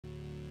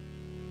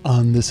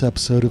On this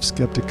episode of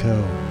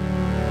Skeptiko,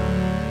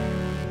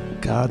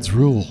 God's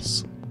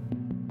rules.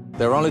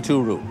 There are only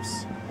two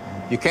rules.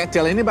 You can't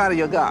tell anybody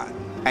you're God,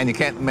 and you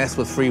can't mess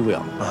with free will.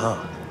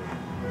 Uh-huh.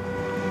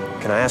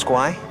 Can I ask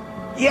why?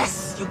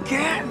 Yes, you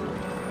can.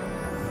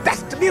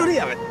 That's the beauty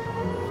of it.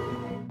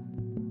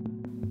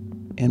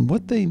 And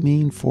what they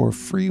mean for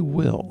free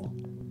will.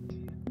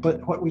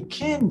 But what we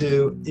can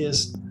do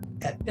is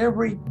at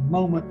every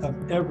moment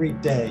of every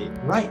day,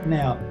 right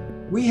now,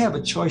 we have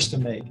a choice to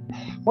make.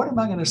 What am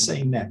I going to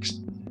say next?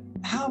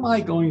 How am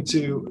I going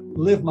to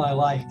live my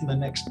life in the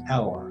next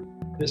hour?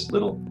 This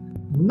little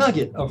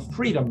nugget of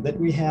freedom that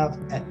we have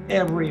at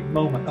every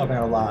moment of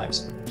our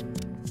lives.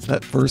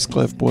 That first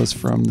clip was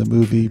from the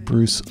movie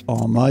Bruce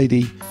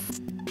Almighty.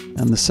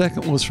 And the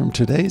second was from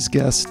today's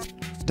guest,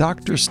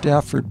 Dr.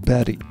 Stafford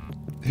Betty,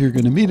 who you're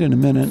going to meet in a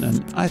minute,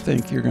 and I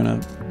think you're going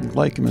to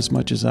like him as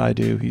much as I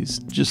do. He's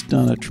just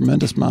done a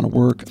tremendous amount of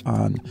work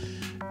on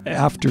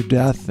after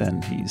death,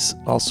 and he's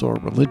also a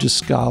religious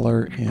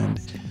scholar and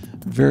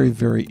very,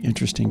 very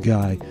interesting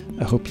guy.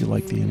 I hope you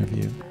like the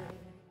interview.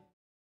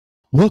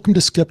 Welcome to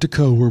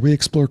Skeptiko, where we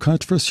explore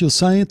controversial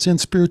science and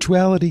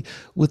spirituality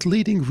with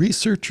leading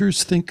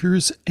researchers,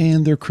 thinkers,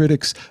 and their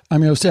critics.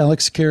 I'm your host,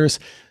 Alex Karras.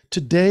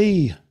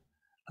 Today,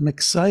 I'm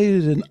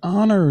excited and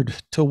honored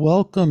to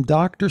welcome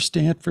Dr.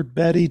 Stafford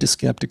Betty to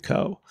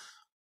Skeptiko.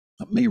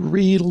 Let me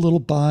read a little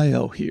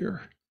bio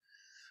here.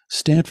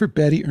 Stafford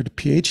Betty earned a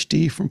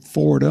PhD from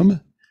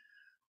Fordham,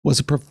 was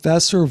a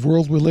professor of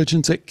world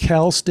religions at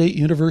Cal State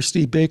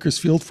University,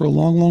 Bakersfield for a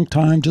long, long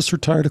time, just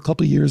retired a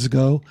couple of years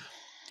ago.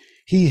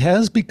 He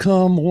has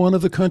become one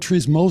of the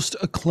country's most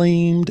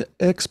acclaimed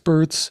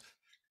experts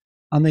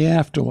on the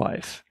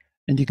afterlife.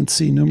 And you can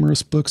see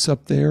numerous books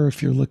up there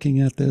if you're looking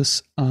at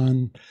this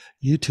on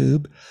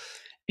YouTube.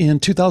 In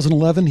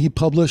 2011, he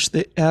published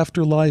The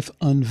Afterlife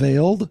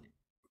Unveiled,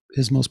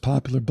 his most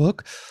popular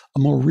book. A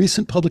more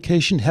recent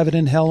publication, Heaven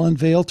and Hell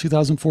Unveiled,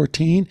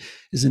 2014,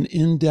 is an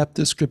in-depth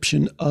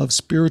description of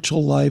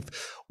spiritual life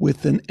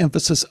with an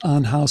emphasis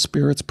on how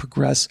spirits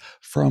progress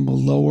from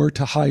lower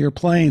to higher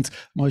planes.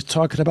 I'm always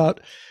talking about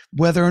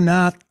whether or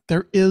not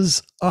there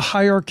is a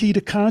hierarchy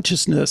to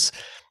consciousness.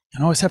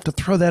 I always have to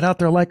throw that out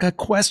there like a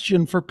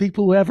question for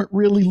people who haven't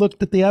really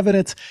looked at the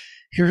evidence.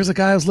 Here's a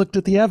guy who's looked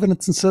at the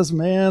evidence and says,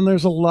 man,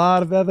 there's a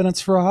lot of evidence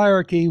for a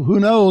hierarchy. Who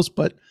knows?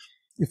 But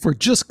if we're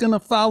just going to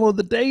follow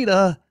the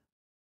data,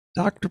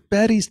 Dr.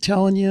 Betty's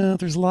telling you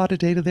there's a lot of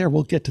data there.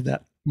 We'll get to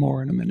that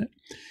more in a minute.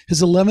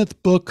 His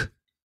 11th book,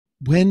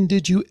 When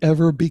Did You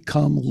Ever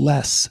Become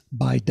Less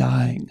by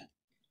Dying?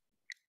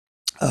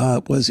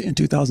 Was in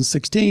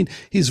 2016.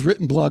 He's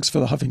written blogs for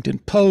the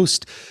Huffington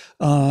Post.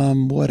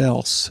 What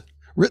else?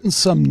 Written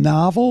some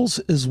novels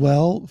as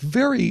well.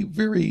 Very,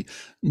 very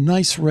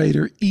nice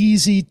writer.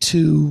 Easy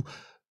to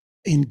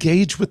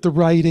engage with the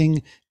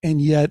writing,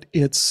 and yet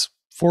it's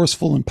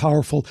forceful and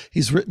powerful.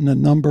 He's written a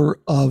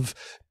number of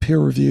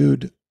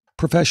peer-reviewed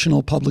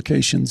professional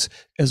publications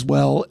as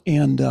well.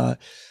 And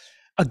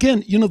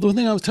again, you know, the one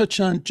thing I was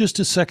touching on just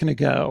a second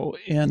ago,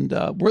 and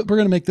we're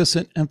going to make this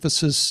an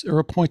emphasis or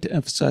a point to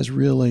emphasize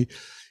really,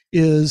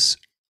 is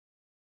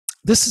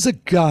this is a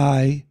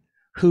guy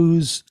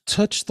who's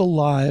touched the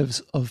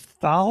lives of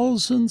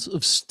thousands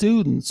of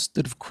students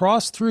that have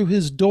crossed through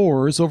his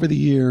doors over the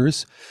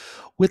years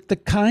with the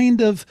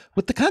kind of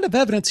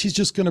evidence he's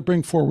just going to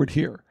bring forward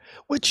here,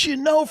 which, you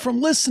know,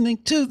 from listening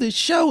to this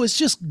show is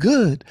just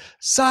good,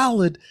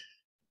 solid,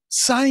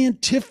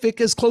 scientific,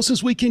 as close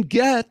as we can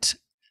get,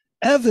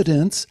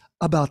 evidence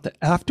about the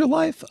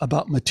afterlife,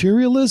 about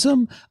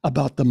materialism,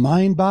 about the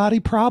mind-body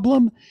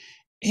problem.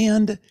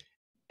 And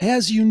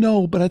as you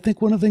know, but I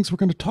think one of the things we're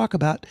going to talk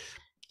about,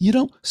 you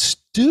know,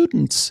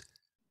 students,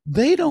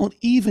 they don't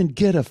even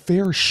get a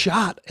fair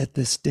shot at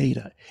this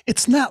data.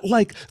 It's not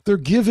like they're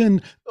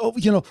given,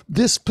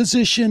 this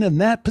position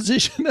and that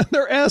position, and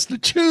they're asked to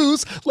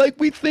choose like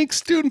we think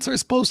students are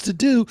supposed to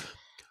do.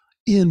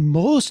 In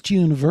most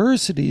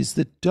universities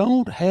that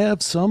don't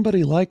have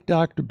somebody like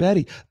Dr.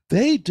 Betty,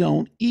 they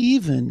don't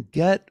even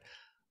get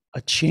a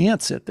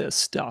chance at this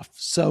stuff.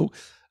 So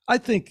I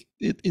think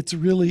it's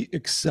really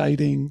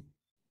exciting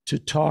to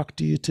talk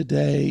to you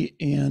today.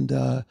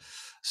 And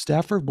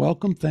Stafford,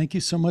 welcome. Thank you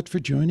so much for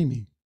joining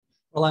me.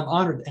 Well, I'm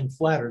honored and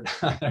flattered.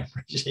 I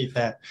appreciate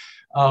that.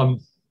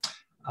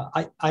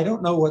 I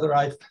don't know whether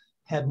I've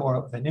had more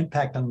of an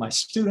impact on my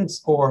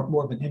students or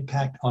more of an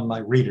impact on my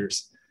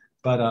readers,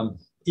 but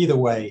either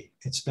way,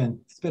 it's been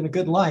a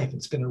good life.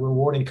 It's been a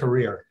rewarding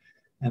career,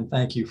 and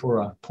thank you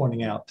for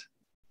pointing out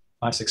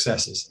my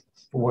successes,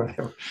 for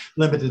whatever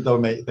limited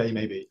though they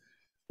may be.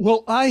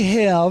 Well, I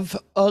have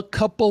a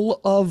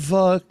couple of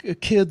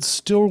kids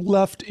still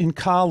left in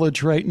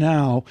college right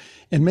now,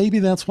 and maybe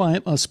that's why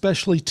I'm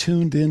especially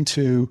tuned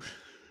into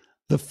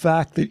the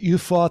fact that you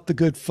fought the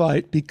good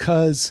fight,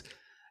 because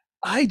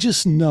I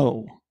just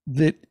know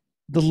that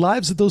the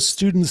lives of those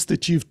students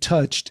that you've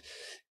touched,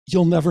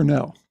 you'll never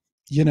know.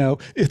 You know,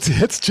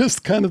 it's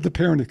just kind of the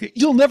paranoid.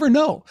 You'll never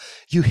know.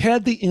 You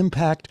had the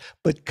impact,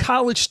 but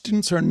college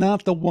students are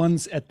not the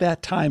ones at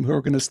that time who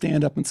are going to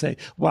stand up and say,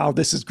 wow,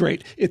 this is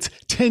great. It's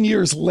 10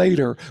 years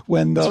later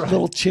when the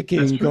little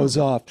chicken goes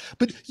off.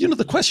 But, you know,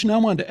 the question I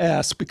wanted to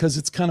ask, because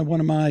it's kind of one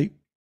of my,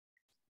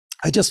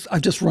 I've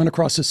just run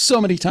across this so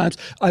many times.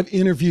 I've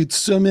interviewed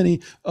so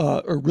many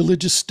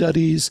religious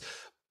studies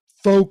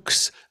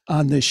folks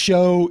on this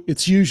show.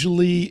 It's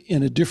usually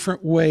in a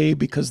different way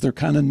because they're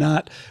kind of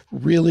not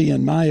really,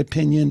 in my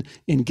opinion,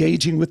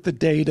 engaging with the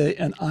data,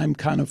 and I'm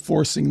kind of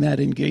forcing that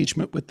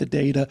engagement with the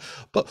data.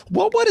 But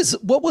what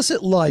was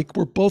it like?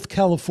 We're both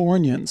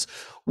Californians.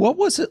 What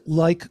was it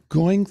like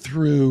going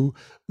through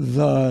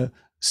the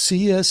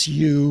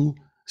CSU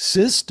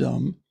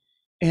system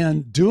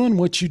and doing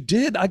what you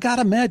did? I got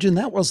to imagine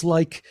that was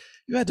like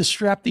you had to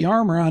strap the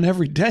armor on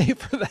every day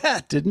for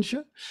that, didn't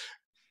you?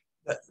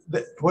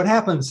 What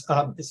happens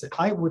is that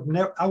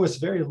I was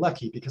very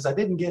lucky because I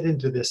didn't get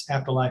into this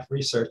afterlife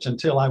research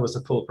until I was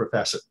a full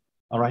professor.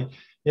 All right.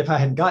 If I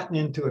had gotten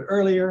into it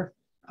earlier,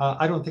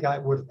 I don't think I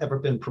would have ever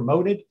been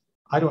promoted.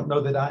 I don't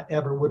know that I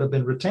ever would have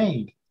been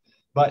retained.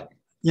 But,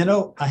 you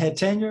know, I had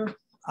tenure.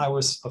 I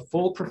was a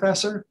full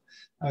professor.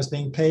 I was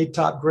being paid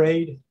top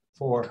grade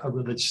for a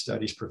religious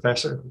studies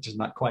professor, which is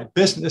not quite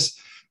business,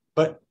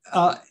 but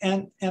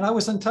and I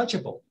was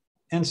untouchable.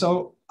 And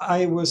so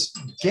I was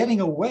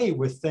getting away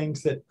with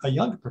things that a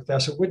younger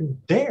professor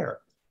wouldn't dare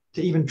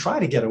to even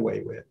try to get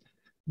away with,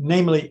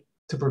 namely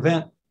to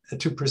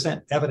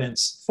present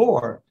evidence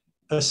for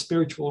a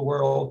spiritual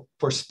world,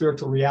 for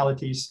spiritual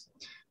realities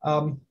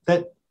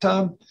that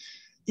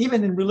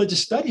even in religious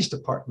studies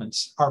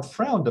departments are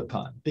frowned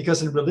upon.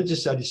 Because in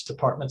religious studies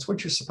departments,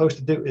 what you're supposed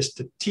to do is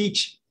to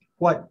teach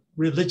what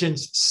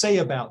religions say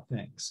about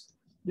things.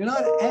 You're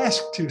not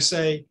asked to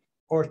say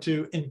or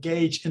to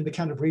engage in the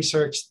kind of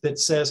research that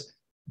says,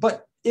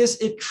 but is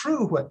it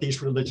true what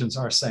these religions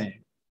are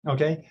saying?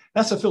 Okay,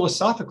 that's a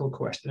philosophical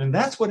question. And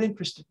that's what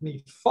interested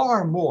me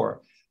far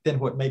more than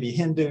what maybe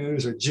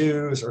Hindus or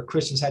Jews or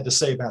Christians had to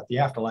say about the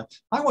afterlife.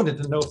 I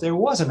wanted to know if there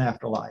was an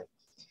afterlife.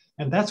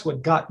 And that's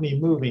what got me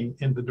moving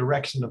in the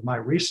direction of my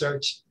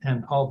research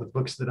and all the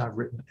books that I've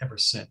written ever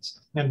since.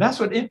 And that's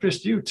what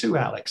interests you too,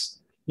 Alex.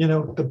 You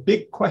know, the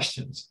big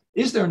questions.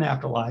 Is there an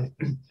afterlife?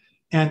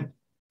 And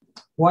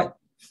what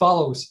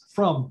follows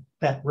from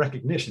that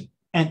recognition?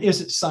 And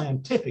is it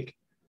scientific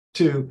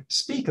to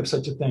speak of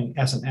such a thing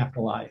as an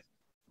afterlife?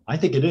 I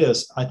think it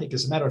is. I think,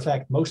 as a matter of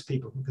fact, most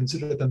people who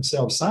consider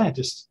themselves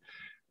scientists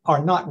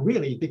are not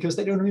really, because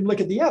they don't even look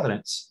at the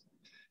evidence.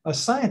 A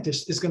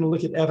scientist is going to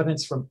look at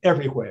evidence from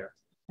everywhere.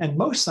 And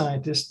most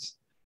scientists,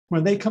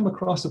 when they come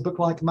across a book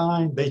like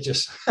mine, they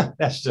just,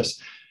 that's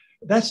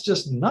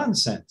just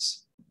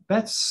nonsense.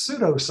 That's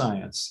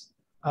pseudoscience.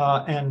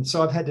 And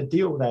so I've had to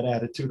deal with that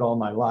attitude all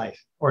my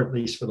life, or at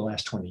least for the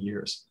last 20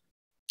 years.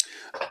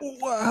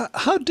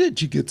 How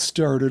did you get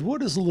started?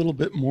 What is a little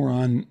bit more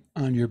on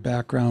your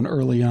background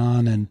early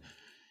on,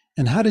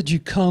 and how did you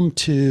come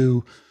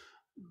to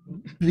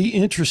be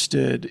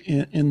interested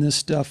in this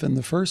stuff in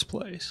the first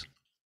place?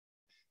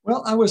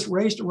 Well, I was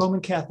raised a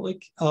Roman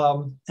Catholic,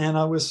 and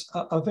I was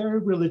a very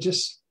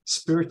religious,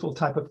 spiritual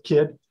type of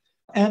kid.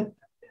 And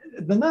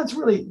the nuns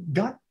really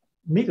got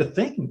me to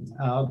thinking.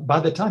 By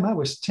the time I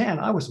was 10,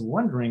 I was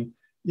wondering,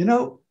 you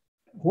know,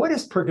 what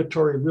is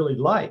purgatory really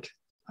like?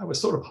 I was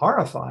sort of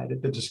horrified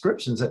at the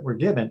descriptions that were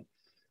given.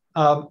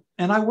 And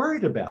I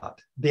worried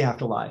about the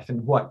afterlife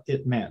and what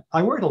it meant.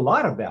 I worried a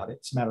lot about it,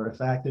 as a matter of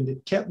fact, and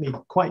it kept me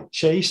quite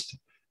chaste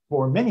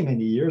for many,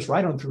 many years,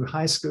 right on through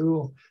high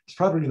school. It's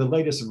probably the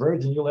latest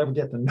virgin you'll ever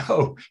get to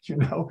know, you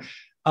know.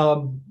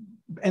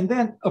 And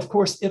then, of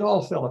course, it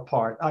all fell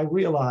apart. I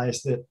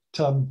realized that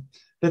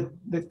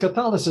that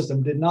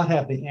Catholicism did not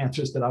have the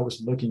answers that I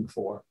was looking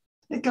for.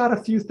 It got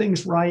a few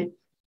things right,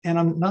 and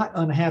I'm not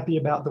unhappy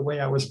about the way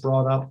I was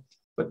brought up.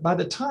 But by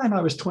the time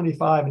I was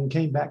 25 and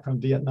came back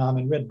from Vietnam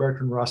and read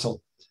Bertrand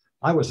Russell,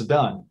 I was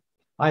done.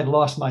 I had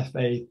lost my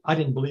faith. I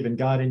didn't believe in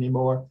God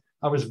anymore.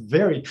 I was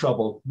very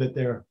troubled that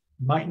there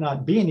might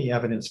not be any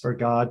evidence for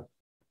God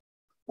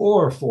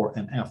or for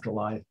an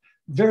afterlife.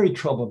 Very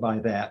troubled by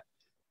that.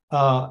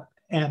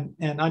 And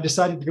I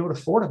decided to go to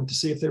Fordham to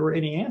see if there were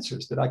any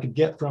answers that I could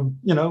get from,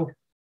 you know,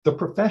 the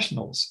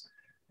professionals.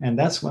 And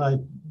that's when I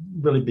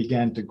really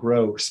began to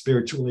grow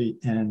spiritually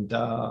and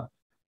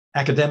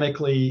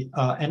academically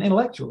and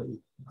intellectually.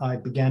 I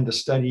began to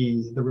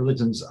study the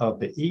religions of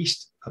the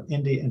East, of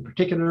India in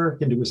particular,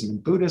 Hinduism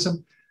and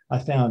Buddhism. I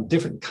found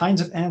different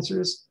kinds of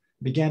answers,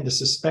 began to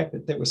suspect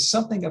that there was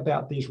something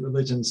about these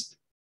religions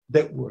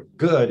that were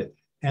good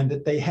and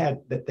that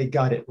they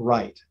got it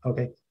right,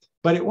 okay?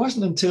 But it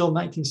wasn't until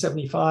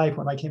 1975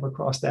 when I came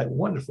across that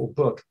wonderful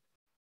book,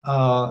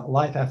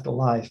 Life After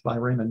Life by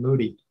Raymond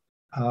Moody,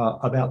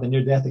 about the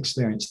near-death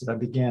experience, that I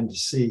began to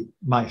see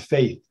my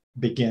faith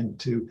begin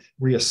to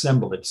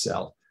reassemble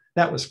itself.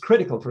 That was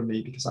critical for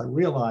me because I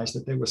realized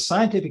that there was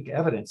scientific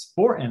evidence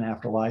for an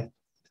afterlife,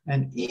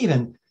 and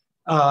even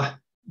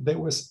there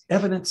was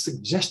evidence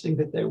suggesting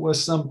that there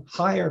was some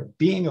higher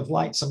being of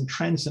light, some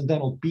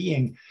transcendental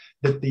being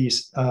that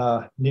these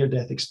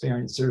near-death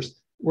experiencers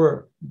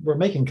were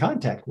making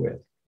contact with.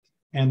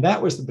 And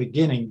that was the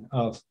beginning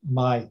of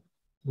my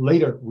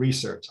later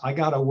research. I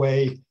got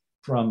away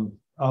from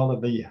all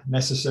of the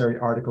necessary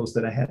articles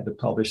that I had to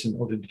publish in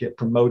order to get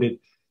promoted.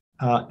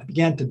 I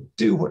began to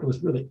do what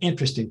was really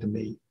interesting to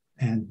me.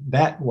 And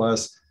that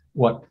was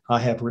what I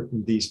have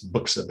written these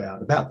books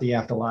about the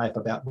afterlife,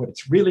 about what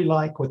it's really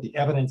like, what the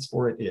evidence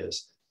for it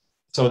is.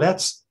 So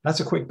that's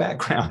a quick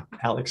background,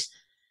 Alex.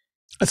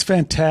 That's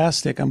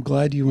fantastic. I'm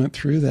glad you went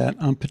through that.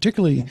 I'm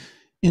particularly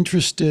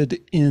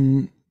interested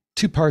in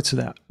two parts of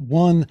that.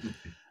 One,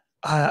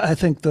 I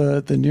think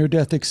the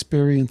near-death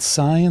experience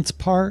science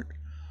part,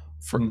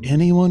 for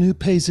anyone who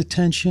pays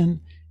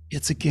attention,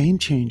 it's a game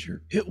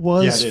changer. It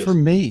was for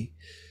me.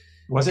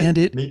 Was it? And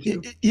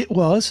it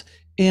was.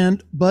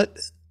 But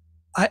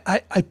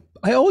I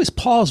always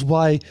pause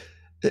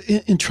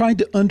in trying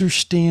to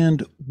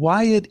understand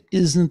why it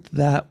isn't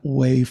that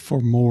way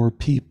for more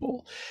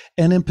people.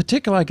 And in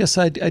particular, I guess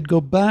I'd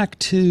go back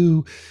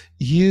to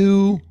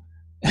you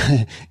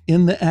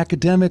in the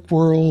academic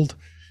world,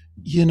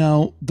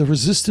 the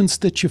resistance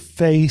that you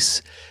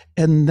face,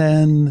 and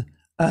then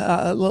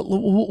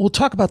we'll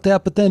talk about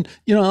that. But then,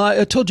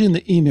 I told you in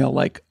the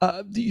email,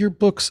 your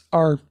books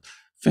are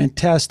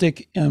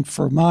fantastic. And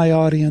for my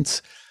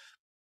audience,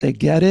 they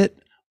get it.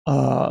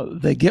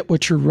 They get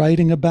what you're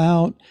writing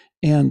about,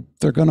 and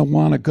they're going to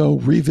want to go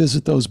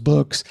revisit those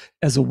books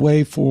as a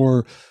way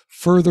for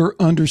further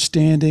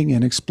understanding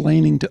and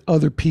explaining to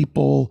other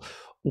people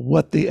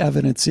what the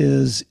evidence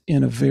is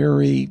in a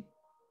very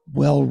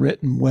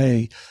well-written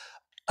way.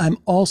 I'm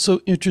also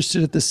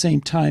interested at the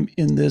same time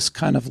in this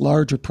kind of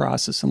larger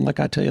process. And like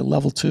I tell you,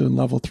 level 2 and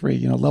level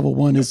 3, level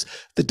 1 is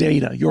the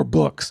data, your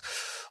books.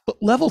 But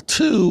level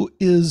 2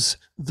 is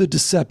the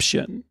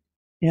deception.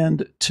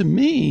 And to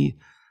me,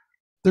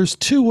 there's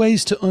two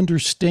ways to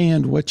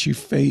understand what you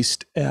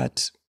faced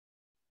at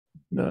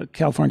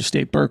California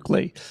State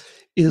Berkeley.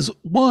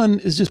 One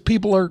is just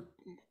people are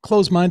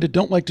closed-minded,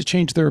 don't like to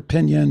change their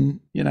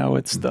opinion.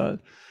 It's the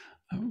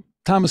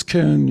Thomas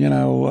Kuhn,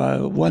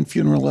 one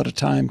funeral at a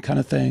time kind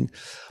of thing.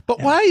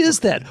 But why is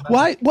that?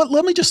 Why? Well,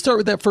 let me just start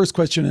with that first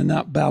question and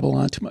not babble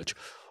on too much.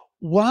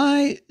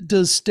 Why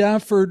does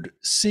Stafford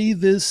see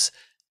this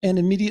and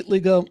immediately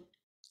go,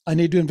 I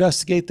need to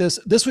investigate this.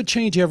 This would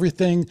change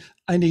everything.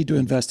 I need to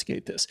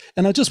investigate this.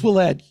 And I just will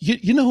add,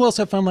 you know who else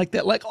I found like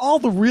that? Like all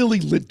the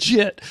really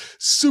legit,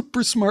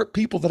 super smart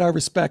people that I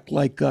respect,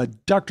 like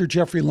Dr.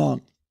 Jeffrey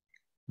Long.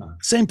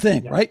 Same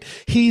thing, right?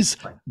 He's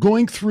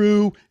going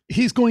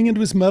into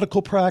his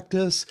medical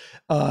practice.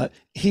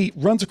 He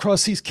runs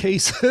across these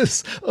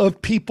cases of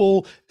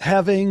people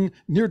having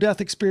near-death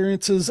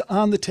experiences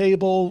on the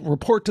table,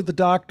 report to the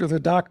doctor. The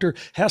doctor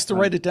has to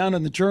write it down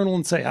in the journal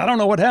and say, I don't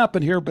know what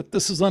happened here, but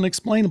this is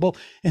unexplainable.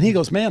 And he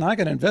goes, man, I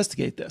got to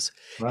investigate this.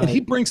 And he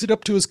brings it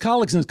up to his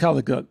colleagues, and his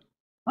colleague goes,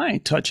 I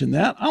ain't touching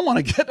that. I want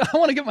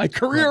to get my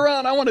career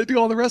on. I want to do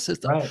all the rest of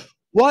this stuff.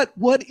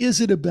 What is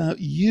it about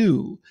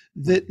you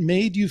that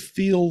made you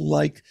feel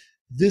like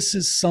this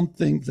is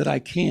something that I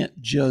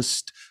can't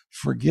just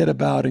forget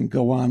about and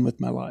go on with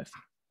my life?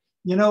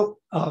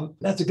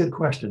 That's a good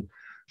question.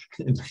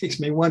 It makes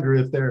me wonder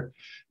if there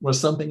was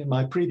something in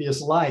my previous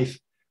life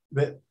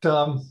that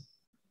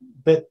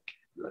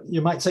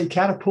you might say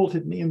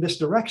catapulted me in this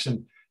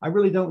direction. I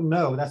really don't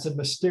know. That's a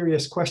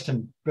mysterious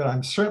question, but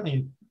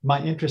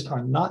my interests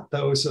are not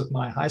those of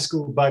my high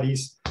school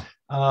buddies.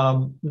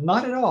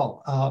 Not at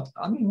all.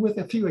 With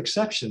a few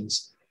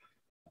exceptions.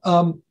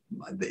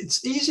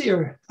 It's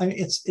easier.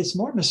 It's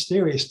more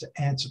mysterious to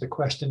answer the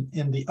question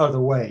in the other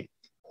way.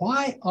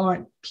 Why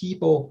aren't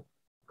people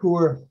who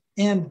are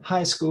in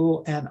high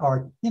school and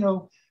are,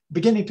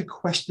 beginning to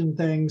question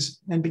things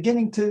and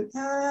beginning to,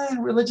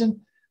 religion,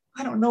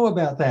 I don't know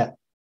about that.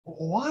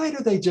 Why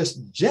do they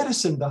just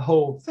jettison the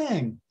whole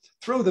thing,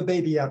 throw the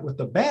baby out with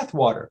the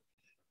bathwater,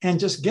 and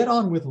just get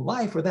on with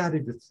life without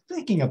even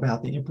thinking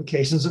about the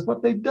implications of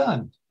what they've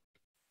done?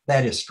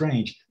 That is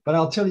strange. But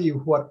I'll tell you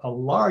what a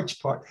large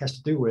part has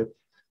to do with.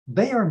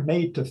 They are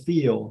made to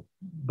feel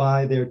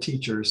by their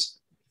teachers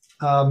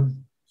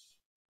and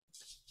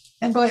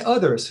by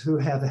others who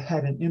have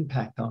had an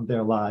impact on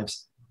their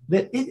lives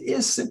that it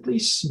is simply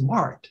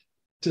smart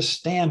to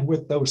stand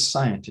with those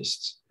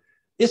scientists.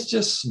 It's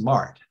just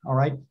smart, all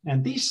right?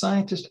 And these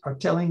scientists are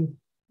telling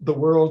the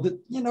world that,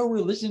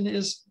 religion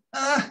is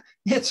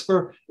it's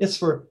for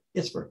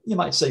you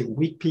might say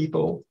weak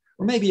people,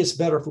 or maybe it's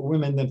better for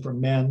women than for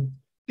men.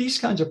 These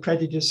kinds of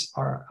prejudices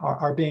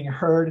are being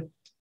heard,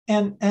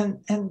 and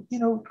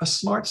a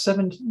smart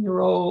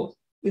 17-year-old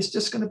is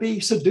just going to be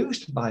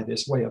seduced by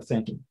this way of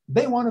thinking.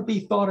 They want to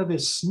be thought of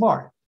as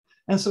smart,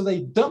 and so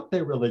they dump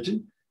their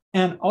religion,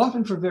 and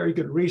often for very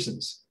good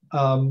reasons.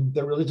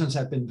 Their religions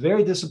have been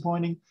very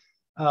disappointing.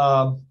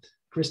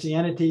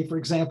 Christianity, for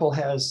example,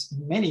 has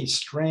many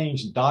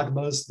strange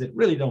dogmas that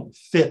really don't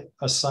fit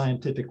a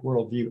scientific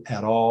worldview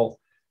at all.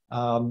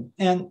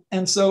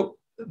 And so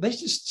they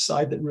just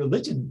decide that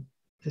religion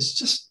is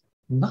just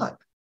not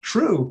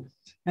true.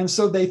 And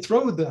so they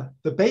throw the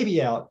baby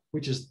out,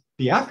 which is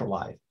the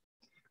afterlife,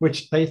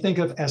 which they think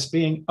of as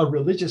being a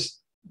religious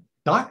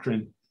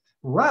doctrine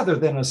rather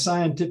than a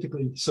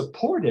scientifically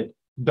supported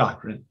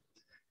doctrine.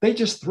 They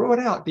just throw it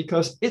out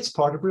because it's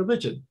part of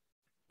religion.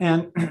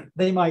 And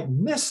they might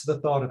miss the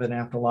thought of an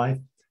afterlife,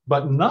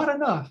 but not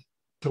enough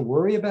to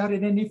worry about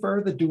it any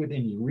further, do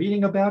any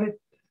reading about it,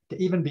 to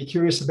even be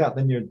curious about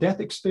the near-death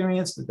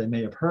experience that they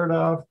may have heard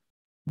of.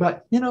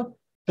 But,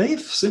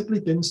 they've simply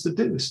been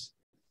seduced.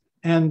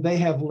 And they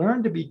have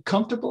learned to be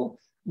comfortable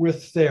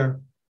with their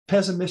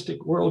pessimistic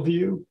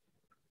worldview,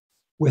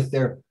 with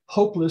their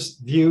hopeless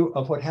view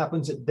of what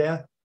happens at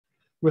death,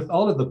 with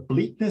all of the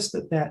bleakness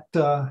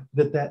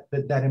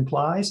that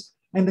implies.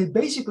 And they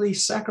basically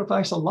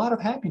sacrifice a lot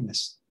of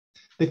happiness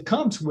that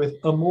comes with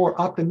a more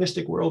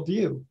optimistic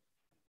worldview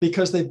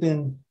because they've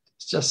been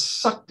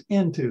just sucked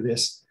into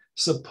this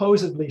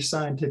supposedly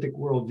scientific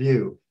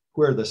worldview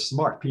where the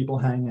smart people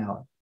hang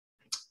out.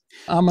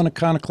 I'm an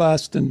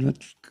iconoclast and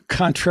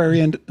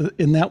contrarian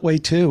in that way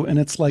too. And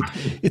it's like,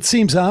 it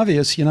seems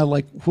obvious,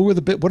 like what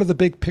are the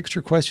big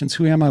picture questions?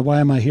 Who am I? Why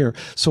am I here?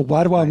 So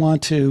why do I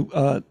want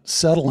to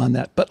settle on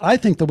that? But I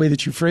think the way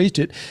that you phrased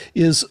it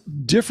is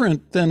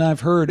different than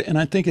I've heard. And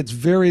I think it's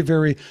very,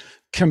 very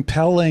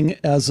compelling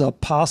as a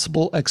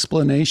possible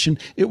explanation.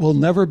 It will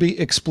never be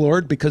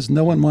explored because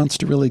no one wants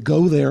to really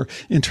go there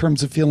in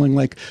terms of feeling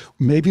like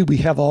maybe we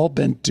have all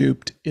been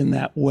duped in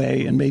that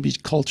way, and maybe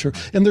culture.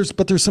 And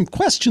there's some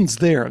questions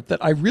there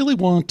that I really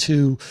want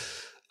to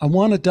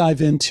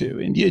dive into.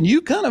 And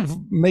you kind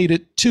of made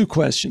it two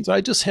questions. I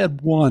just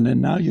had one,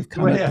 and now you've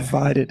kind of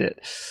divided it.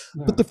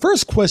 Yeah. But the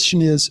first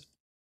question is,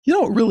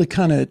 what really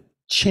kind of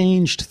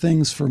changed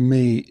things for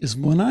me is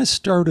when I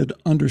started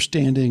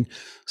understanding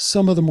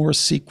some of the more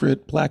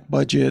secret black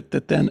budget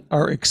that then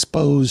are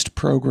exposed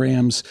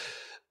programs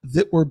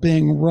that were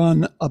being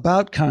run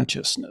about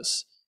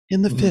consciousness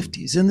in the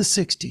 50s, in the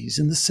 60s,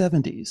 in the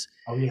 70s.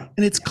 Oh, yeah.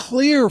 And it's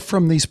clear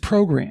from these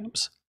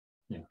programs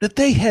that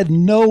they had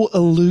no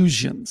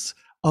illusions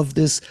of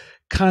this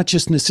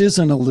consciousness is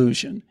an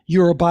illusion.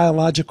 You're a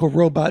biological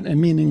robot in a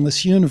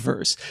meaningless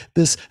universe.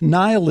 This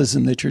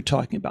nihilism that you're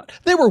talking about.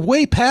 They were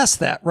way past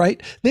that,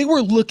 right? They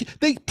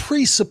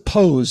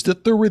presupposed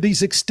that there were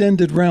these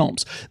extended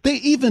realms. They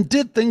even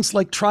did things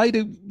like try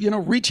to,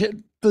 reach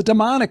the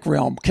demonic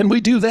realm. Can we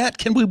do that?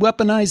 Can we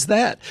weaponize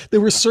that? They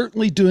were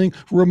certainly doing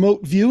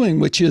remote viewing,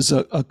 which is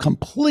a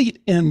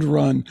complete end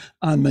run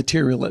on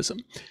materialism.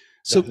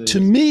 So to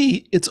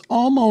me, it's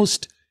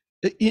almost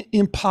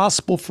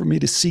impossible for me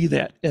to see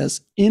that as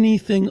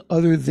anything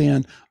other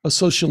than a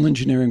social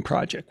engineering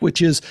project,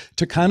 which is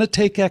to kind of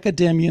take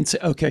academia and say,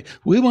 okay,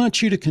 we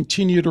want you to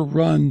continue to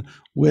run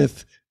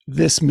with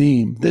this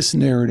meme, this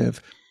narrative,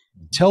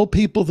 tell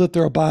people that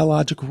they're a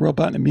biological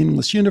robot in a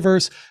meaningless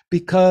universe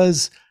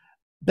because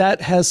that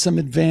has some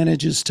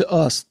advantages to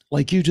us,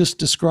 like you just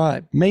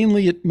described.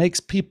 Mainly it makes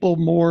people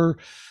more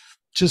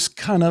just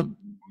kind of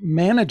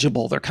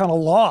manageable. They're kind of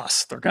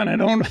lost. They're kind of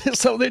don't,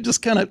 so they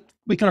just kind of,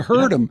 we can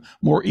hurt them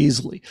more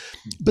easily.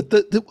 But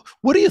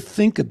what do you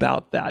think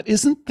about that?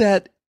 Isn't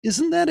that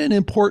an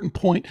important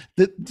point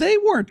that they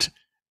weren't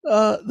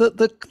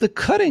the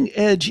cutting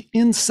edge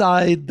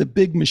inside the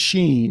big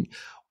machine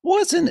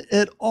wasn't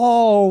at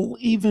all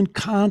even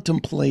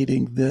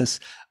contemplating this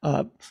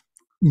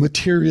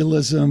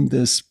materialism,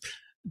 this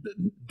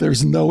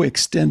there's no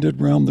extended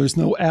realm, there's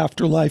no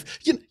afterlife.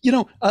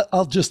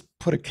 I'll just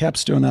put a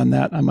capstone on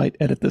that. I might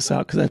edit this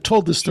out because I've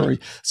told this story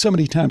so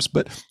many times,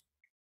 but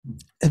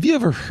have you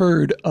ever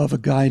heard of a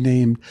guy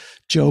named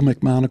Joe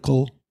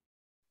McMonagle?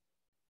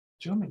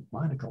 Joe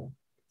McMonagle?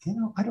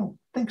 I don't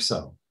think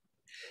so.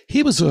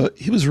 He was a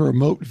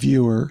remote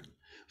viewer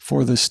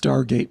for the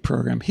Stargate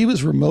program. He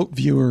was remote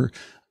viewer,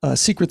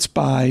 secret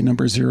spy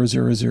number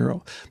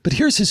 000. But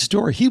here's his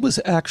story. He was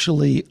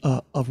actually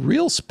a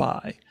real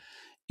spy.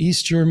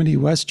 East Germany,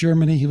 West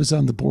Germany. He was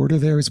on the border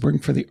there. He's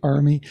working for the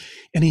army.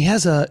 And he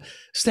has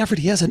Stafford,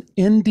 he has an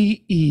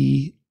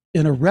NDE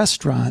in a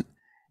restaurant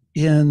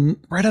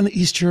right on the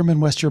East German,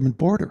 West German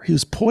border. He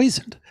was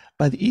poisoned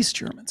by the East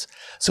Germans.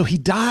 So he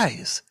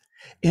dies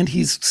and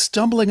he's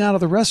stumbling out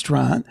of the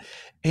restaurant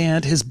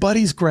and his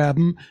buddies grab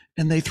him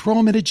and they throw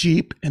him in a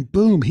Jeep and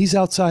boom, he's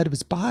outside of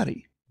his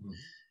body.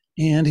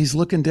 And he's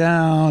looking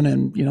down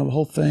and, the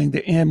whole thing,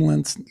 the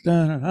ambulance,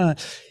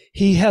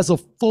 He has a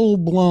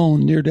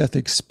full-blown near-death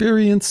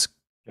experience,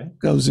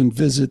 goes and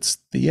visits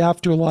the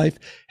afterlife,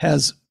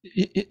 has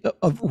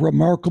a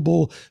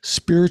remarkable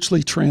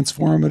spiritually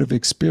transformative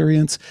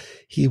experience.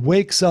 He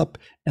wakes up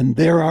and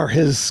there are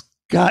his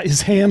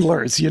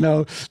handlers,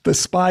 the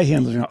spy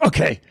handlers.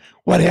 Okay,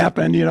 what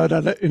happened?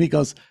 And he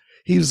goes,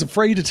 he was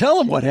afraid to tell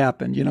them what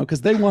happened,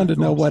 because they wanted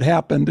to know what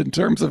happened in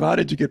terms of how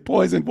did you get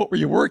poisoned? What were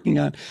you working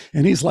on?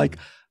 And he's like,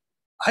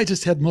 I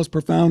just had the most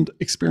profound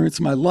experience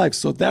in my life.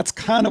 So that's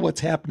kind of what's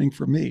happening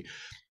for me.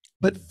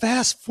 But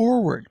fast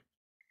forward,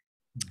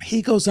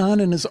 he goes on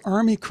in his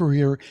army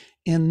career,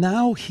 and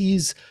now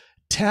he's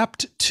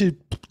tapped to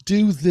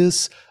do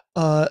this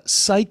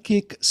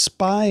psychic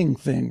spying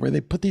thing where they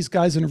put these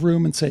guys in a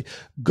room and say,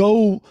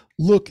 go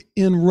look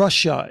in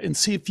Russia and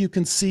see if you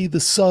can see the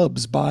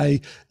subs by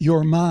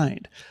your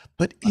mind.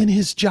 But in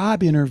his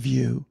job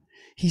interview,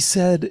 he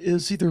said, it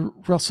was either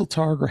Russell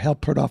Targ or Hal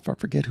Purdoff, I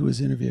forget who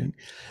was interviewing.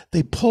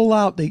 They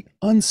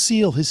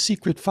unseal his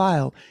secret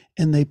file,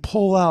 and they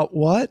pull out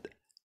what?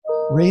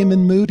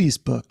 Raymond Moody's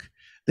book.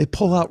 They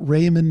pull out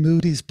Raymond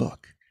Moody's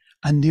book,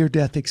 A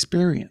Near-Death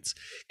Experience.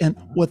 And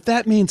what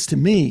that means to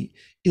me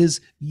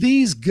is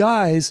these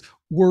guys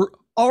were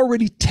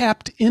already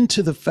tapped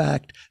into the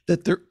fact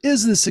that there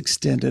is this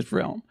extended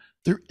realm.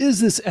 There is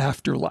this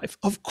afterlife,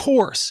 of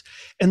course.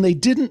 And they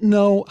didn't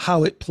know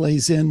how it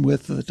plays in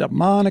with the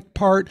demonic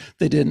part.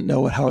 They didn't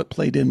know how it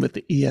played in with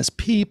the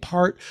ESP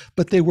part,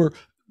 but they were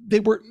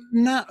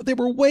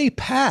way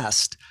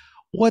past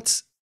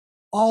what's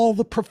all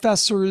the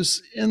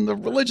professors in the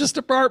religious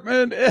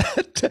department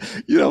at,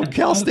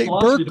 Cal State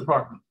Berkeley.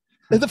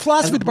 The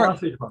philosophy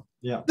department.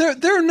 Yeah.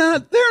 They're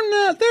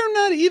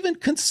not even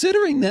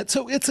considering that.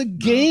 So it's a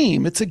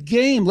game. It's a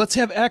game. Let's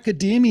have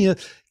academia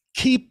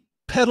keep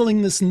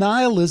peddling this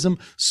nihilism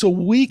so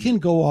we can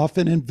go off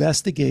and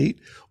investigate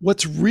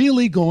what's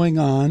really going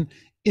on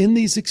in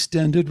these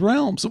extended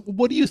realms.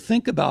 What do you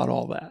think about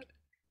all that?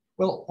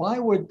 Well,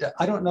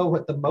 I don't know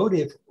what the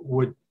motive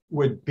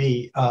would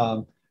be.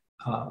 In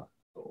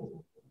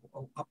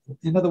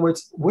other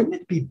words, wouldn't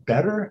it be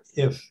better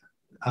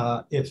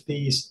if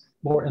these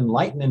more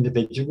enlightened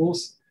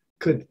individuals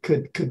could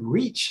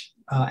reach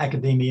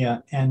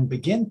academia and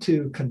begin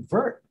to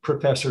convert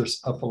professors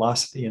of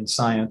philosophy and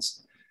science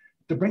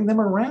to bring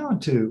them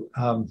around to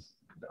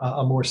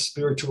a more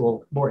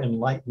spiritual, more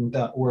enlightened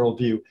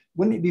worldview?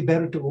 Wouldn't it be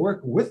better to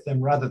work with them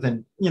rather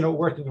than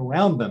working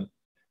around them?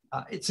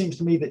 It seems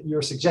to me that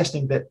you're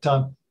suggesting that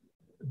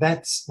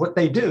that's what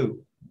they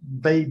do.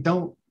 They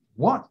don't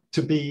want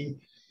to be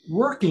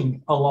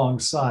working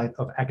alongside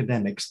of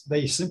academics.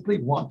 They simply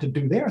want to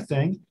do their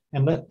thing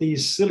and let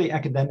these silly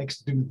academics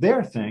do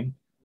their thing.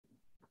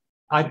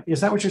 Is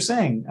that what you're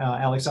saying,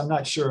 Alex? I'm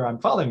not sure I'm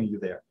following you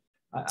there.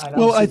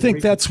 I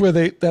think that's where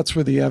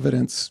the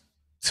evidence,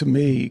 to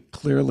me,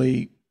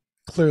 clearly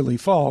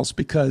falls,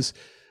 because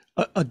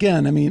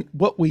again, I mean,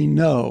 what we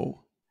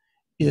know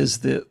is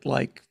that,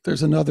 like,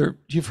 there's another.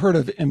 You've heard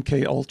of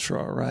MK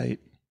Ultra, right?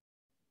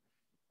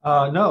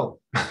 No.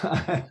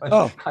 I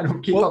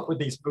don't keep up with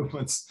these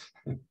movements.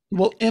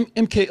 Well,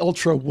 MK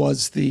Ultra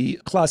was the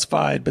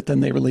classified, but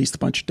then they released a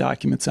bunch of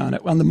documents on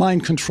it, on the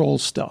mind control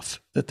stuff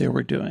that they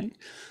were doing.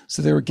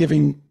 So they were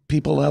giving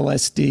people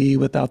LSD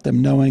without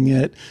them knowing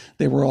it.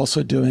 They were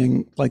also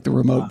doing like the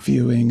remote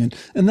viewing,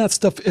 and that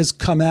stuff has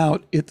come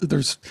out.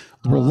 There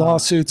were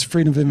lawsuits,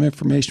 freedom of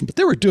information, but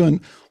they were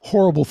doing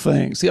horrible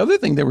things. The other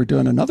thing they were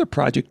doing, another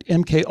project,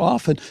 MK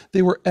Often,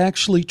 they were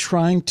actually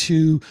trying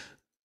to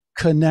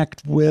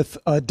connect with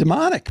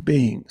demonic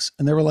beings.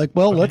 And they were like,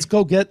 well, let's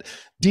go get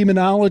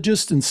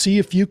demonologists and see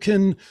if you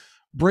can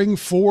bring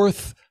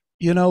forth,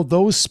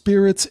 those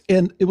spirits.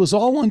 And it was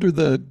all under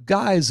the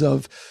guise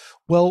of,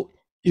 well,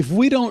 if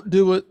we don't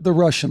do it, the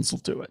Russians will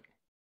do it.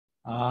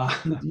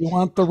 You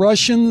want the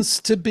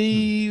Russians to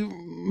be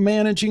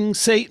managing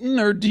Satan,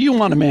 or do you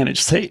want to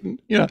manage Satan?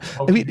 I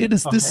mean, it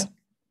is this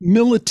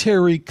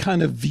military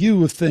kind of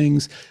view of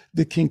things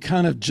that can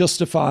kind of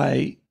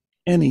justify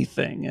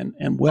anything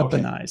and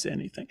weaponize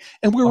anything.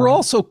 And we were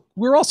also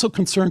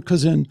concerned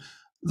because in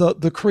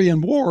the Korean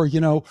War,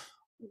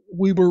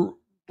 we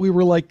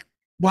were like,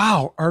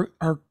 wow,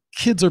 our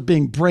kids are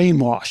being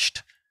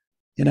brainwashed.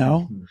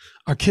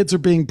 Our kids are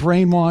being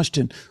brainwashed,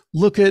 and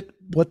look at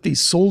what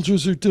these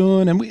soldiers are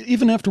doing. And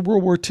even after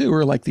World War II,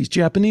 or like these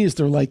Japanese,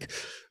 they're like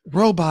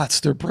robots,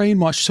 they're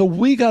brainwashed. So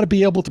we got to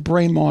be able to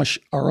brainwash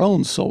our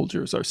own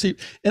soldiers.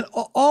 And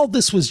all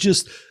this was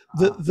just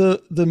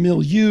the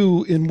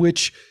milieu in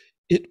which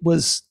it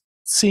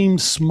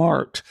seemed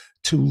smart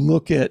to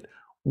look at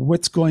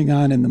what's going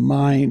on in the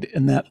mind,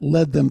 and that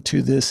led them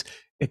to this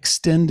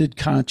extended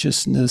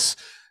consciousness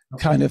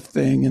kind of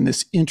thing, and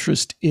this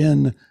interest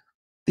in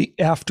the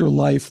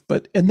afterlife.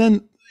 And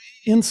then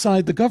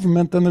inside the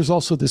government, then there's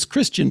also this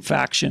Christian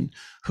faction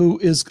who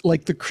is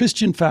like the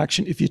Christian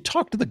faction. If you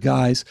talk to the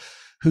guys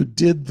who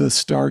did the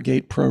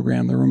Stargate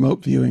program, the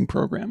remote viewing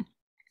program,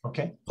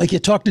 like you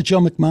talk to Joe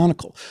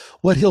McMonagle,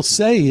 what he'll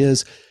say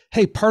is,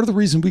 hey, part of the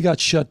reason we got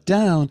shut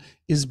down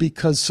is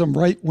because some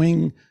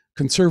right-wing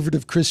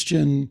conservative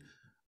Christian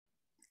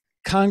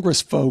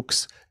Congress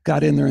folks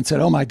got in there and said,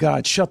 oh my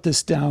God, shut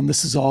this down.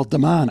 This is all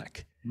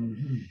demonic.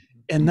 Mm-hmm.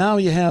 And now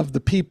you have the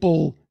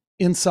people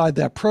inside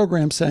that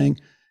program saying,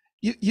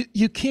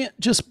 you can't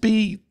just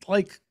be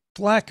like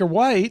black or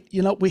white.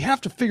 We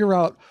have to figure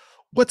out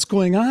what's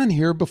going on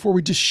here before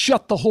we just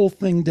shut the whole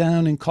thing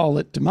down and call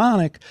it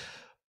demonic.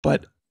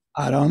 But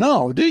I don't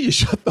know. Do you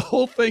shut the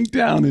whole thing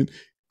down and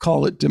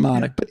call it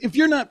demonic? But if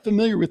you're not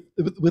familiar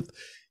with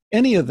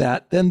any of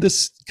that, then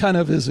this kind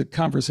of is a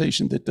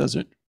conversation that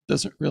doesn't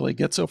really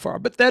get so far.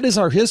 But that is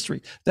our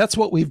history. That's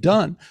what we've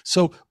done.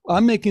 So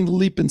I'm making the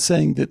leap in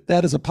saying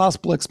that is a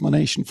possible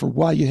explanation for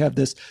why you have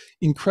this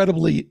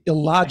incredibly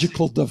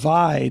illogical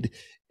divide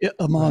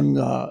among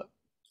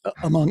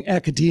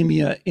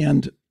academia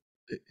and.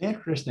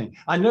 Interesting.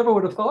 I never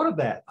would have thought of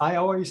that. I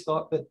always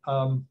thought that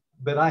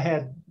that I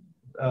had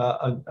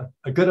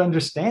a good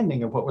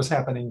understanding of what was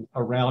happening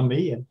around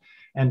me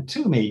and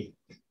to me.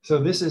 So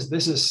this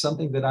is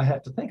something that I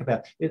have to think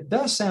about. It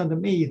does sound to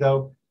me,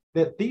 though,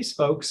 that these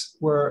folks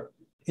were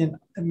in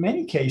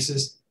many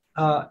cases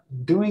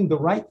doing the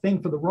right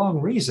thing for the wrong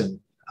reason.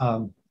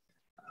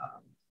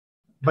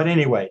 But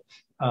anyway,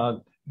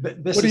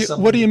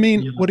 what do you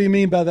mean? What do you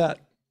mean by that?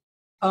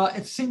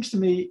 It seems to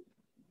me,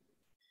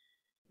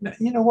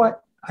 you know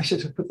what? I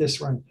should have put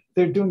this right.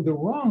 They're doing the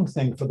wrong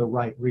thing for the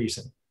right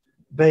reason.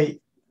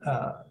 They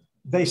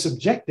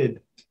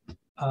started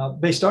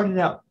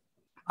out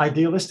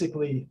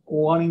idealistically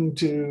wanting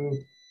to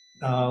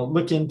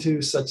look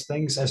into such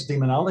things as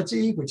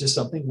demonology, which is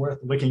something worth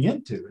looking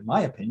into, in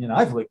my opinion.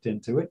 I've looked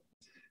into it.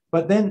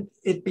 But then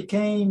it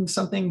became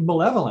something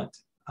malevolent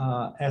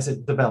as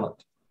it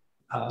developed.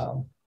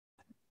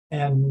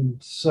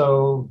 And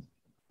so,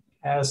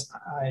 as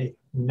I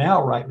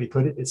now rightly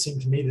put it, it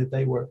seemed to me that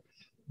they were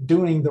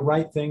doing the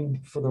right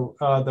thing for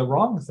the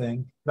wrong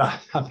thing.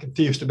 I'm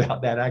confused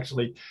about that,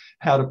 actually,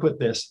 how to put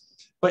this.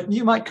 But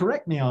you might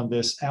correct me on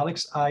this,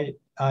 Alex. I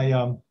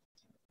don't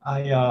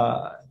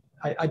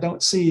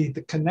see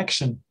the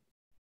connection,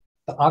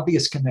 the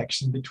obvious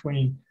connection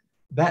between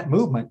that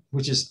movement,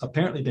 which has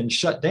apparently been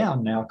shut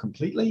down now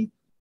completely.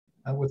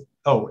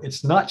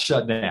 It's not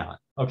shut down.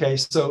 Okay,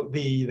 so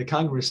the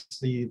Congress,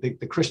 the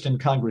Christian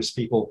Congress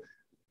people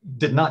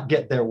did not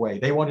get their way.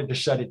 They wanted to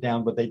shut it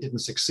down, but they didn't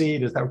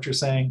succeed. Is that what you're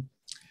saying?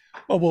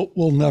 Well,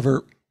 we'll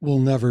never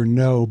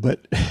know,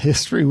 but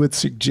history would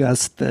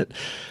suggest that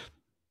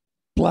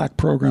Black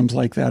programs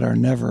like that are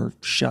never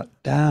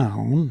shut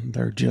down.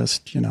 They're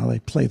just, they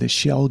play the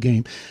shell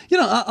game.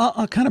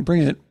 I'll kind of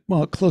bring it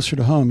closer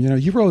to home.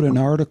 You wrote an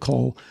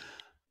article,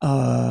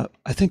 I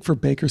think for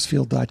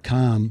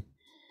Bakersfield.com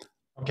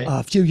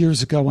a few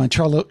years ago on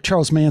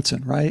Charles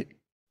Manson, right?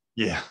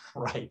 Yeah,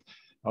 right.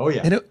 Oh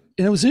yeah. And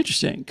it was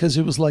interesting because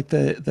it was like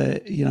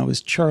the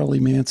is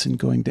Charlie Manson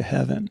going to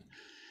heaven?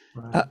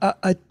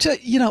 Right.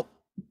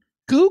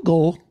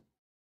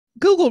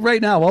 Google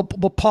right now,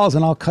 we'll pause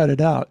and I'll cut it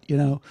out,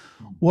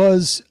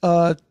 was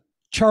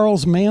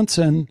Charles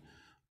Manson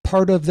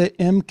part of the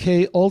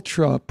MK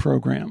Ultra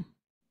program?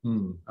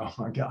 Oh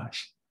my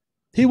gosh.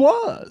 He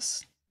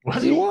was.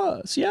 He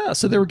was, yeah.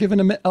 So they were giving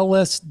him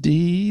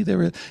LSD.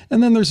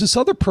 And then there's this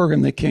other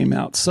program that came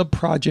out,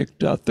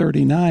 Subproject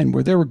 39,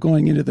 where they were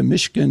going into the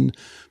Michigan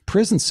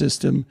prison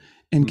system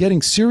and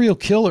getting serial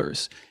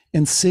killers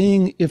and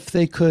seeing if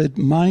they could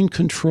mind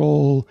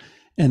control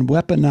and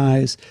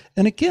weaponize.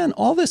 And again,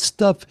 all this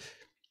stuff,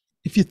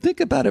 if you think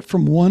about it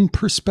from one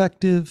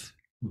perspective,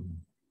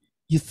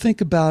 you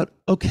think about,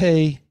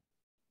 okay,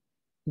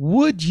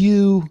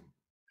 do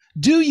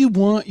you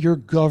want your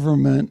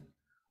government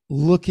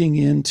looking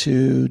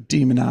into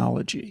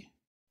demonology?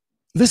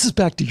 This is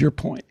back to your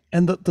point.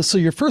 And so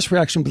your first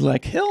reaction would be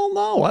like, hell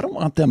no, I don't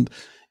want them,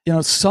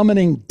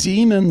 summoning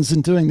demons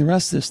and doing the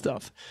rest of this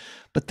stuff.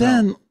 But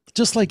then,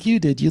 just like you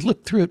did, you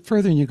look through it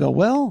further and you go,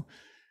 well,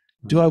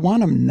 do I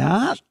want them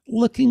not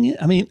looking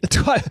at,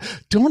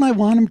 don't I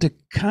want them to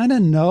kind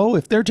of know,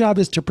 if their job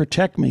is to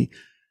protect me,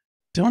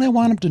 don't I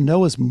want them to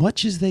know as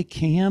much as they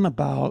can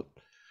about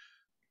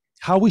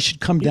how we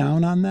should come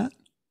down on that?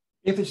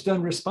 If it's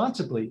done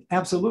responsibly,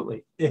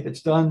 absolutely. If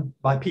it's done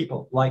by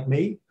people like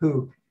me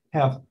who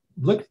have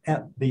looked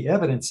at the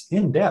evidence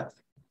in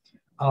depth,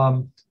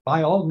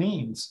 by all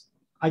means.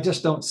 I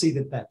just don't see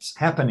that that's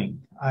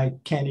happening. I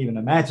can't even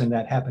imagine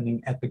that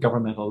happening at the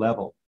governmental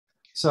level.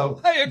 So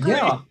I agree.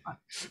 Yeah,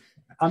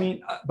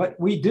 but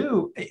we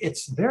do.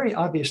 It's very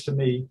obvious to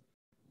me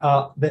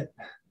that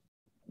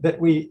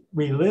we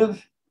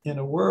live in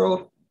a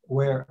world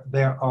where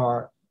there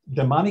are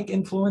demonic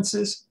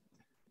influences,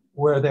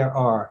 where there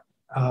are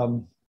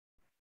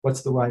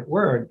what's the right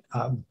word?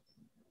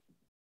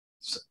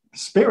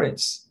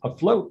 Spirits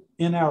afloat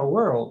in our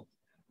world,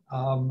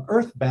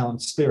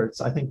 earthbound spirits.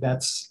 I think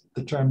that's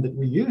the term that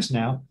we use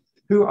now,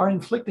 who are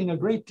inflicting a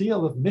great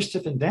deal of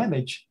mischief and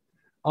damage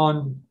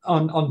on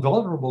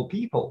vulnerable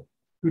people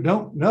who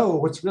don't know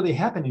what's really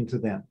happening to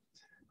them,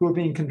 who are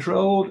being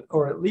controlled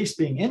or at least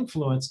being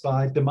influenced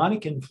by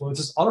demonic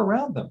influences all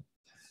around them.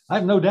 I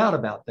have no doubt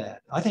about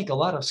that. I think a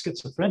lot of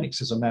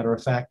schizophrenics, as a matter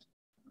of fact,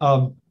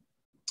 are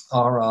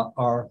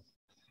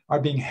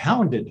being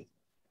hounded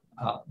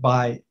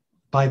by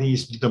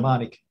these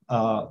demonic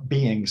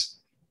beings.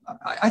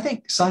 I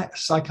think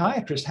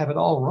psychiatrists have it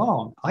all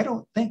wrong. I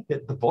don't think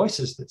that the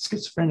voices that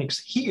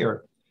schizophrenics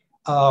hear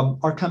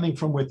are coming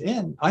from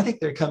within. I think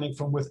they're coming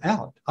from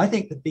without. I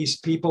think that these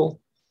people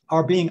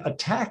are being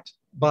attacked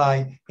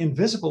by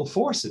invisible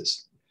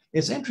forces.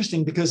 It's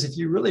interesting because if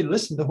you really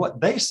listen to what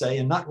they say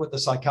and not what the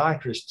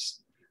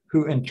psychiatrists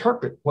who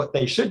interpret what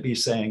they should be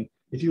saying,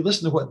 if you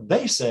listen to what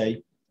they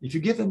say, if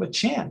you give them a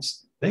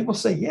chance, they will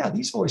say, yeah,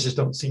 these voices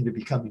don't seem to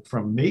be coming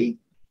from me.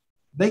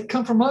 They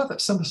come from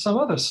some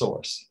other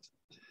source.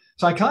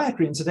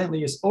 Psychiatry,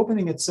 incidentally, is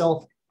opening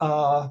itself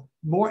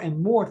more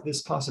and more to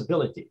this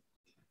possibility.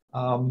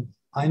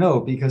 I know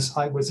because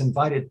I was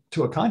invited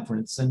to a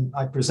conference and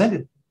I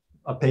presented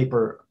a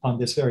paper on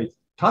this very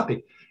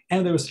topic.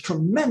 And there was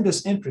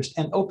tremendous interest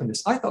and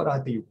openness. I thought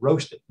I'd be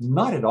roasted.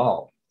 Not at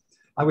all.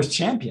 I was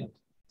championed.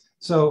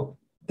 So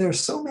there's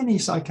so many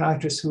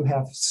psychiatrists who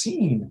have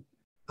seen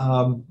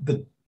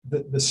the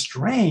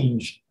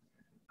strange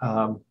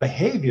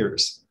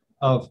behaviors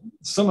of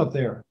some of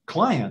their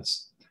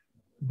clients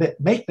that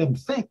make them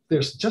think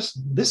this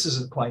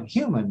isn't quite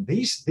human.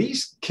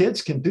 These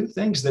kids can do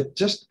things that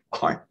just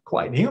aren't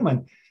quite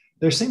human.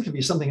 There seems to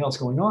be something else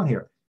going on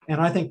here. And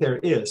I think there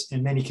is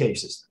in many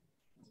cases.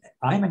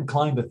 I'm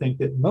inclined to think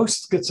that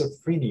most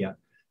schizophrenia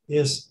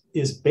is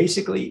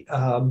basically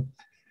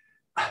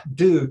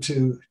due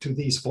to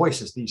these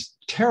voices, these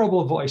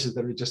terrible voices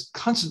that are just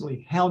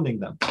constantly hounding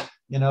them.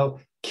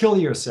 Kill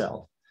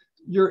yourself.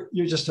 You're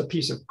just a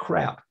piece of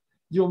crap.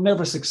 You'll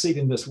never succeed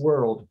in this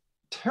world.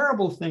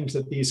 Terrible things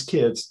that these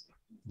kids,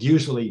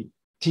 usually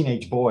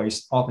teenage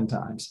boys,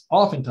 oftentimes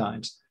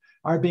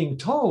are being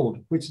told,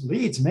 which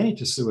leads many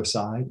to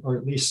suicide, or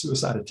at least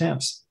suicide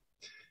attempts.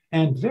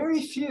 And very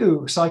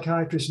few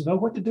psychiatrists know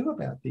what to do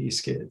about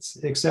these kids,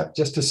 except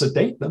just to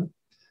sedate them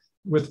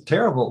with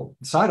terrible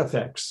side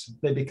effects.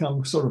 They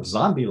become sort of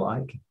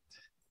zombie-like.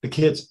 The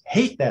kids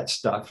hate that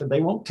stuff and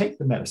they won't take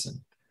the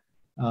medicine.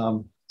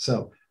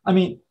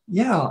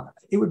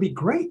 It would be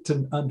great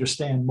to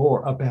understand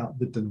more about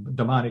the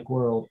demonic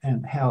world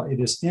and how it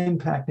is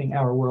impacting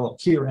our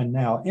world here and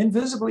now,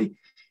 invisibly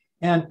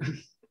and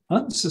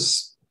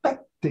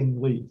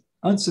unsuspectingly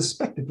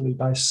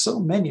by so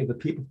many of the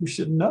people who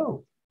should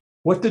know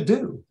what to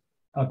do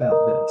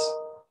about this.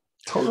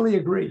 Totally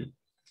agree.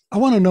 I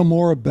want to know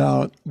more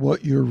about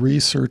what your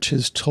research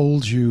has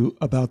told you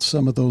about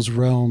some of those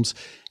realms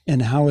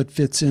and how it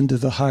fits into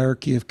the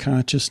hierarchy of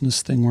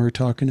consciousness thing we're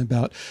talking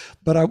about.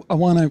 But I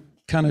want to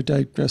kind of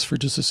digress for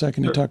just a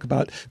second and talk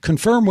about,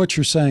 confirm what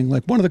you're saying.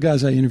 Like, one of the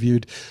guys I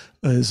interviewed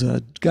is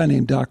a guy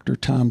named Dr.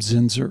 Tom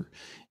Zinzer,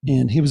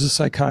 and he was a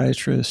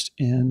psychiatrist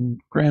in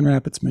Grand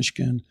Rapids,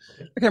 Michigan.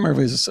 I can't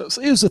remember if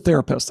he was a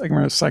therapist. I can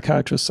remember, a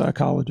psychiatrist,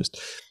 psychologist.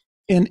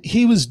 And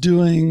he was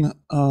doing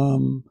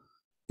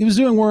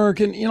work,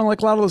 and,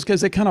 like a lot of those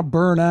guys, they kind of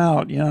burn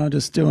out,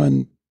 just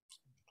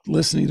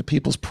listening to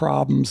people's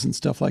problems and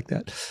stuff like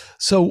that.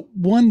 So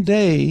one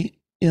day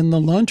in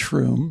the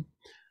lunchroom,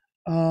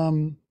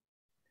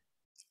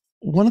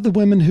 one of the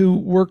women who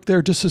worked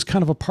there just as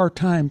kind of a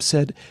part-time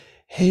said,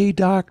 "Hey,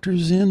 Dr.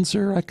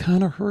 Zinzer, I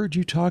kind of heard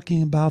you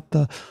talking about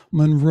the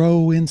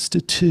Monroe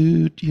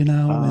Institute,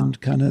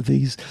 and kind of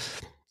these.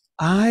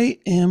 I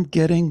am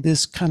getting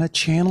this kind of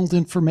channeled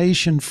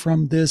information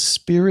from this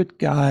spirit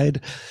guide.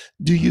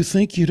 Do you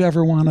think you'd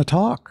ever want to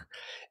talk?"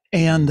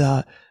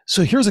 And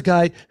so here's a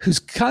guy who's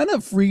kind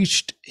of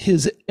reached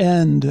his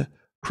end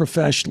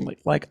professionally.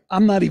 Like,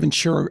 I'm not even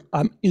sure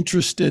I'm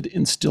interested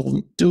in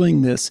still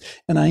doing this.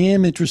 And I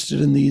am interested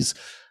in these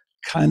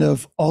kind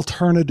of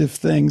alternative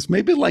things,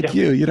 maybe like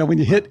you, when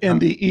you hit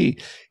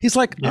NDE, he's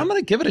like, I'm going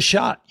to give it a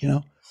shot,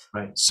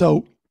 Right.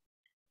 So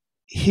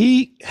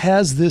he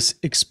has this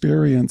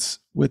experience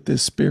with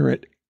this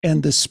spirit,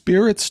 and the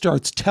spirit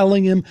starts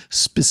telling him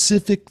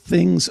specific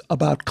things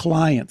about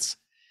clients.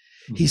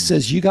 He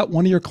says, you got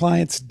one of your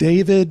clients,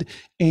 David,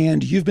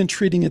 and you've been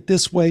treating it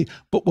this way.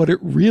 But what it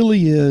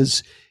really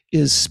is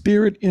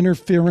spirit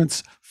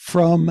interference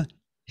from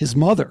his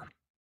mother.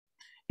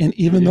 And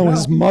even though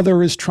his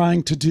mother is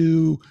trying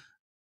to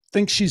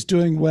thinks she's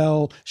doing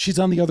well, she's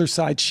on the other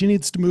side, she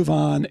needs to move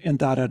on, and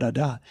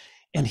da-da-da-da.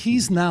 And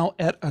he's now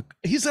at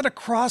a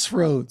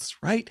crossroads,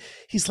 right?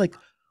 He's like,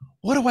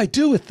 what do I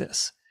do with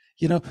this?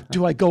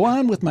 Do I go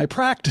on with my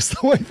practice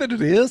the way that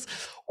it is?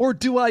 Or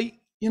do I,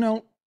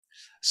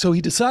 So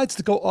he decides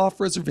to go off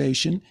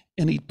reservation,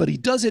 but he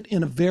does it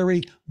in a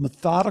very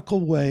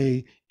methodical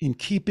way, in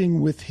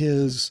keeping with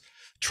his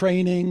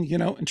training,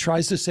 and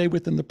tries to stay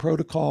within the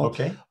protocol.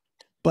 Okay.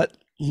 But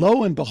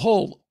lo and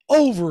behold,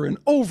 over and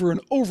over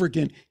and over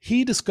again,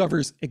 he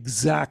discovers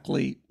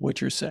exactly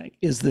what you're saying,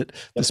 is that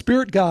the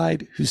spirit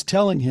guide who's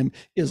telling him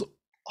is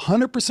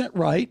 100%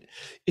 right.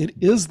 It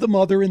is the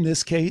mother in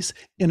this case.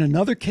 In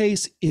another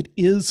case, it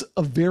is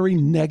a very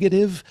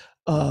negative,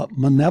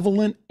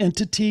 malevolent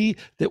entity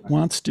that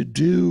wants to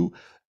do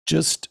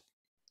just,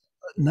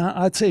 not,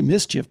 I'd say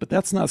mischief, but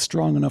that's not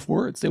strong enough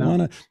words. They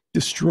want to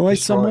destroy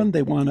someone.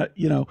 They want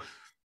to,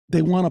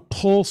 they want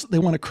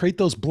to create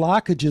those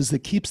blockages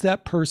that keeps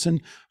that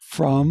person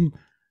from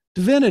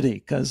divinity,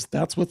 because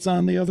that's what's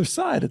on the other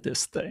side of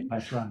this thing.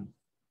 That's right.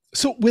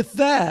 So with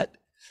that,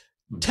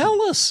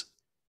 tell us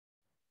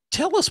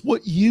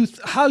what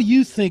how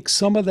you think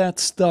some of that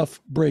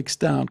stuff breaks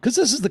down, because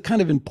this is the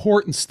kind of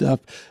important stuff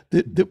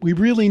that we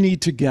really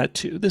need to get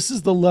to. This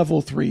is the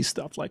level 3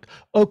 stuff. Like,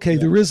 okay,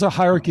 there is a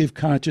hierarchy of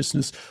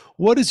consciousness.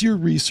 What is your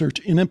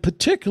research? And in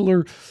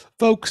particular,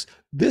 folks,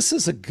 this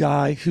is a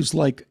guy who's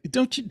like,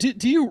 do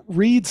you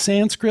read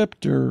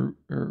Sanskrit or?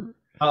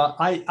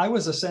 I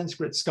was a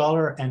Sanskrit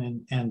scholar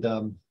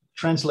and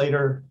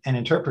translator and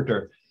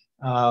interpreter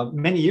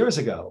many years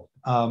ago.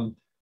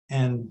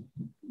 And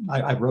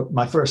I wrote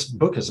my first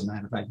book, as a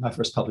matter of fact. My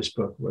first published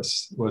book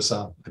was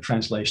a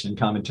translation and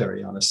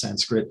commentary on a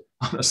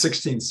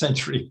 16th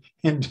century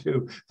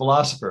Hindu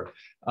philosopher.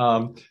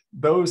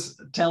 Those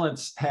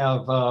talents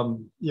have,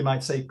 you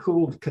might say,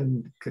 cooled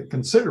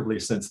considerably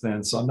since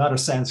then. So I'm not a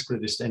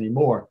Sanskritist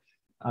anymore.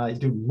 I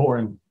do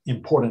more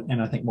important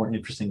and I think more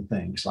interesting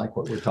things like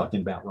what we're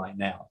talking about right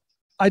now.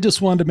 I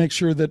just wanted to make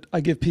sure that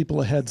I give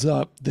people a heads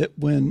up that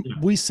when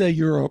we say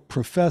you're a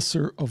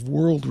professor of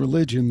world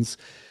religions,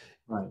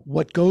 right,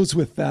 what goes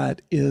with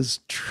that is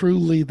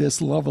truly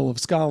this level of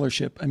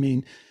scholarship. I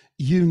mean,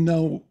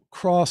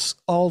 across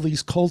all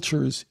these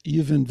cultures,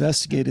 you've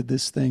investigated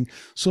this thing.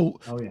 So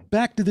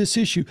back to this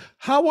issue,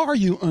 how are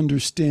you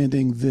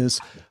understanding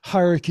this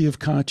hierarchy of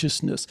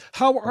consciousness?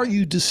 How are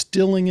you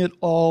distilling it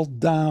all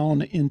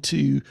down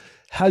into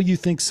how you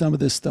think some of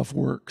this stuff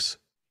works?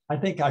 I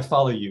think I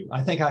follow you.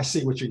 I think I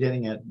see what you're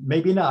getting at.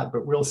 Maybe not,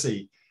 but we'll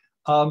see.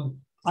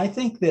 I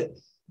think that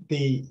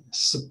the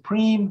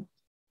supreme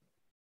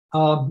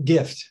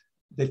gift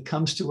that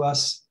comes to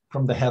us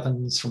from the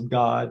heavens, from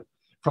God,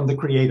 from the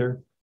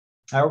Creator,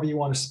 however you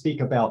want to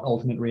speak about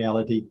ultimate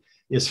reality,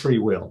 is free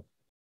will.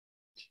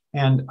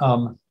 And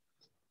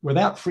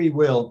without free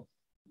will,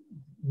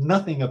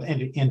 nothing of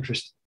any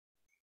interest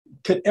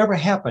could ever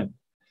happen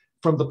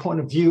from the point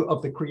of view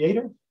of the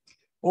Creator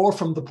or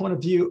from the point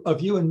of view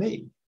of you and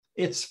me.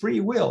 It's free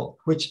will,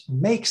 which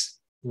makes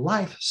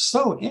life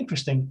so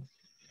interesting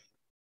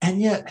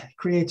and yet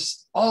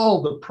creates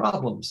all the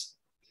problems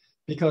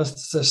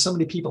because there's so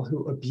many people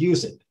who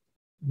abuse it,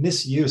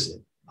 misuse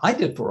it. I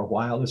did for a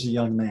while as a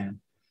young man.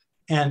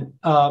 And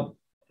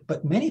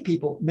but many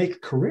people make a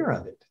career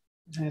of it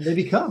and they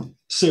become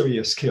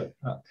serious killers.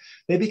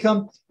 They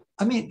become,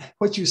 I mean,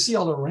 what you see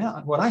all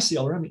around, what I see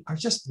all around me are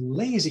just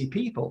lazy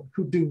people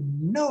who do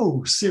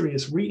no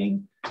serious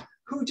reading,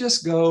 who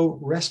just go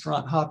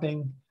restaurant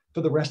hopping for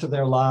the rest of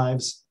their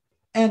lives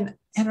and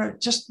are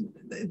just,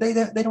 they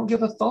don't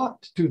give a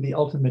thought to the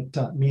ultimate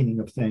meaning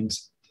of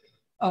things.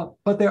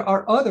 But there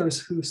are others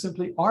who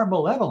simply are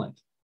malevolent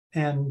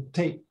and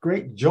take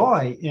great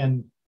joy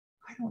in,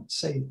 I don't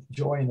say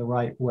joy in the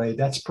right way,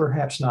 that's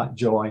perhaps not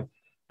joy,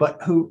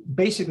 but who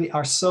basically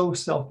are so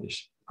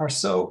selfish, are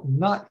so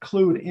not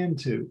clued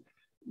into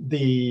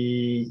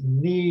the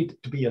need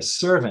to be a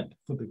servant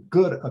for the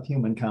good of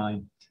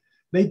humankind.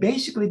 They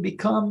basically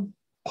become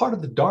part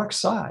of the dark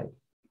side.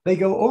 They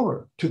go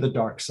over to the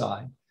dark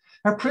side.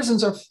 Our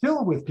prisons are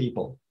filled with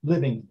people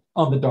living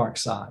on the dark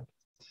side.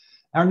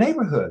 Our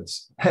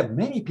neighborhoods have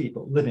many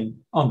people living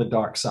on the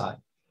dark side.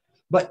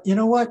 But you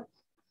know what?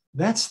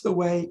 That's the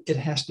way it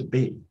has to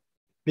be.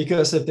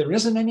 Because if there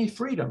isn't any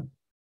freedom,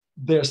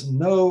 there's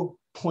no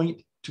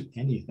point to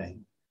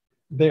anything.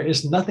 There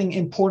is nothing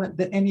important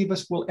that any of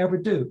us will ever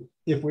do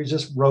if we're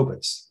just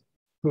robots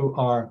who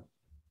are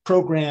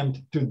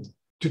programmed to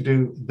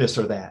do this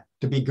or that,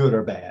 to be good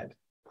or bad,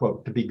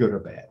 quote, to be good or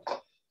bad.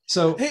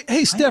 So,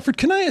 hey, Stafford,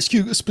 can I ask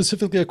you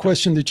specifically a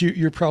question that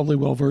you're probably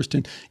well versed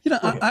in? You know,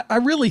 I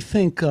really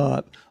think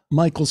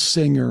Michael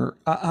Singer,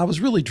 I was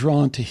really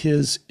drawn to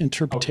his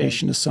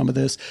interpretation of some of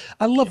this.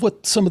 I love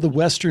what some of the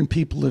Western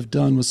people have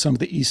done with some of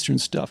the Eastern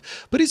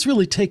stuff, but he's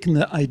really taken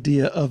the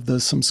idea of the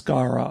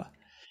samskara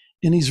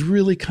and he's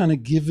really kind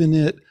of given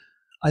it,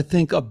 I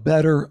think, a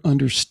better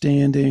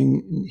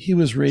understanding. He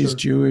was raised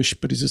Jewish,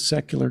 but he's a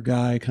secular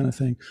guy kind of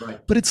thing. Right.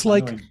 But it's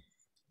like,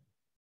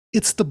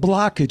 it's the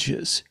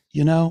blockages,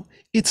 you know,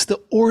 it's the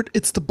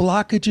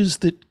blockages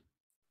that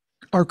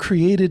are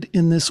created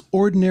in this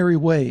ordinary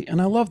way.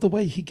 And I love the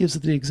way he gives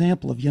the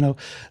example of, you know,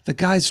 the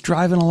guy's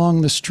driving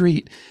along the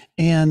street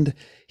and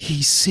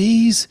he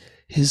sees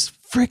his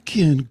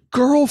freaking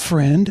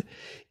girlfriend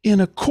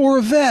in a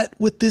Corvette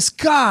with this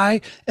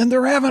guy and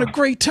they're having a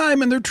great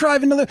time and they're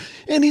driving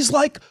and he's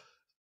like,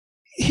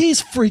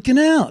 he's freaking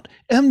out.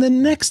 And the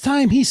next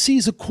time he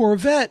sees a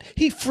Corvette,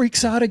 he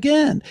freaks out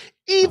again,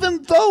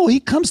 even though he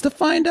comes to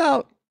find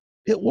out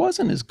it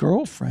wasn't his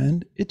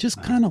girlfriend. It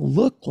just kind of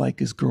looked like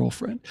his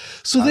girlfriend.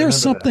 So there's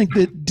something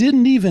that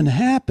didn't even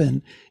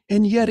happen.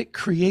 And yet it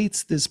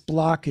creates this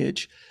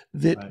blockage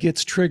that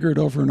gets triggered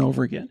over and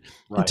over again.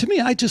 And to me,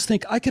 I just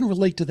think I can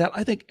relate to that.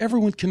 I think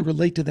everyone can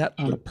relate to that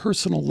on a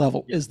personal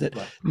level, is that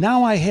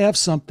now I have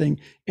something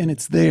and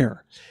it's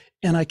there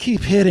and I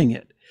keep hitting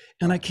it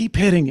and I keep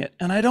hitting it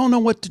and I don't know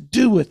what to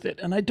do with it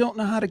and I don't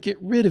know how to get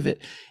rid of it.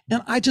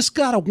 And I just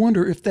got to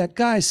wonder if that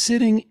guy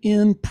sitting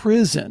in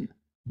prison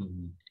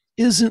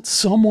isn't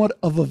somewhat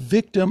of a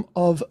victim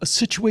of a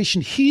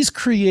situation he's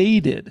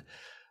created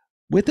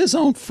with his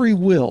own free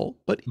will,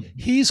 but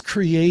he's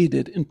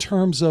created in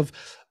terms of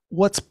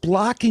what's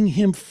blocking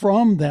him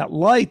from that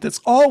light that's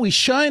always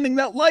shining.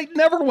 That light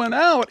never went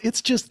out.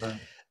 It's just,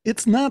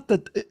 it's not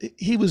that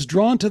he was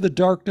drawn to the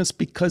darkness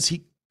because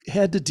he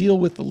had to deal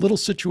with a little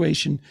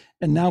situation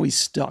and now he's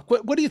stuck.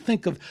 What do you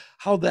think of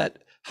how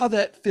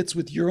that fits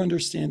with your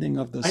understanding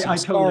of the I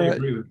totally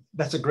agree with.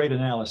 That's a great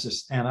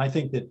analysis. And I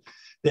think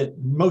that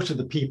most of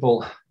the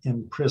people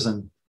in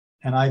prison,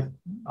 and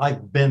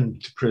I've been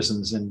to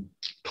prisons and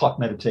taught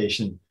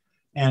meditation,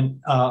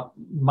 and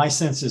my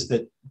sense is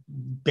that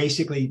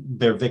basically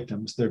they're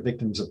victims. They're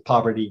victims of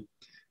poverty.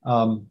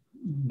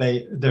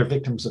 They're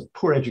victims of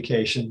poor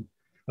education,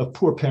 of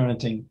poor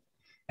parenting,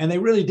 And they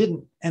really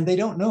didn't, and they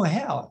don't know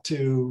how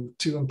to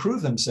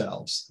improve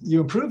themselves. You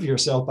improve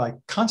yourself by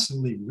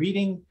constantly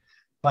reading,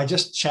 by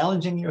just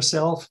challenging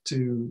yourself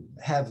to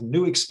have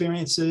new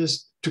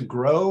experiences, to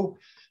grow.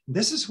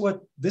 This is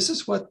what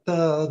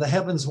the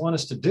heavens want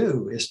us to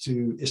do, is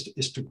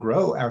to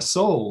grow our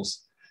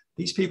souls.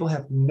 These people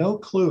have no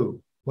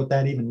clue what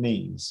that even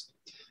means.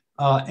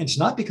 And it's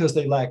not because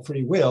they lack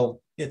free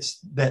will. It's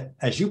that,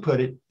 as you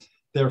put it,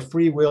 their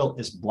free will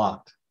is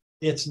blocked.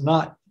 It's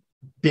not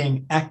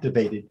being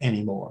activated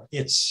anymore.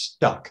 It's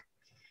stuck.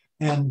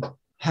 And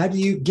how do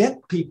you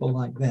get people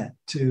like that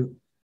to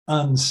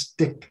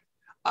unstick?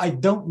 I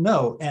don't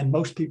know. And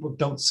most people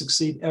don't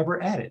succeed ever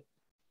at it.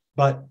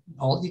 But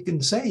all you can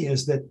say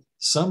is that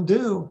some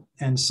do,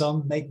 and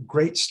some make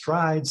great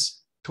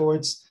strides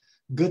towards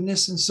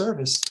goodness and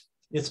service.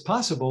 It's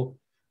possible.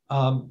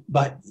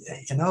 But,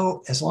 you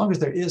know, as long as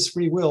there is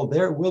free will,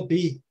 there will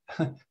be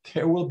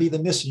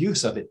the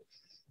misuse of it.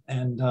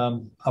 And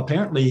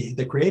apparently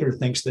the Creator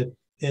thinks that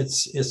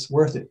it's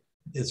worth it.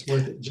 It's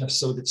worth it just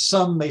so that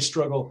some may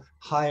struggle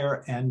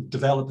higher and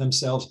develop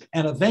themselves.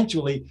 And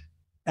eventually,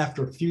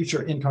 after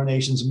future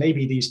incarnations,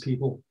 maybe these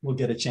people will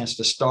get a chance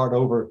to start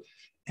over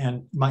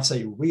and, might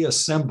say,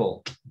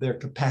 reassemble their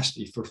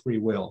capacity for free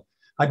will.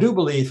 I do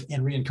believe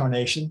in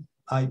reincarnation.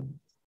 I'm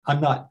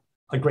not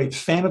a great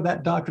fan of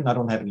that doctrine. I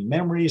don't have any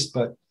memories,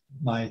 but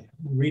my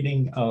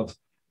reading of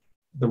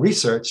the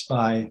research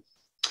by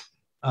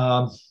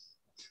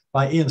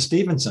Ian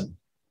Stevenson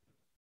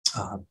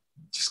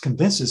just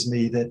convinces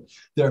me that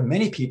there are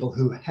many people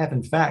who have,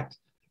 in fact,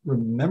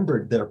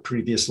 remembered their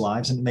previous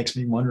lives. And it makes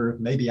me wonder if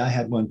maybe I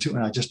had one too,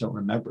 and I just don't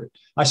remember it.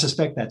 I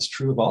suspect that's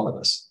true of all of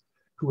us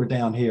who are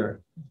down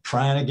here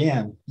trying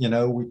again. You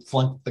know, we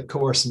flunked the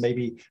course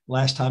maybe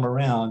last time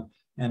around,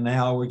 and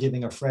now we're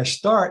giving a fresh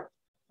start.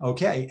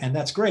 Okay, and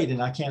that's great.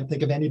 And I can't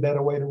think of any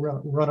better way to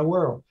run a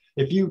world.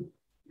 If you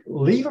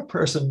leave a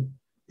person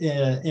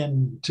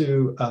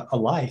into a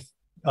life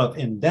of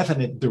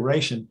indefinite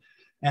duration,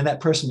 and that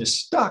person is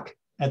stuck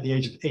at the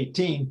age of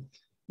 18,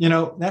 you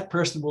know, that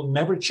person will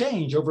never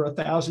change over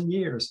 1,000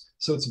 years.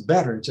 So it's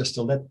better just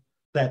to let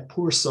that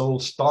poor soul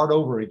start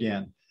over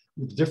again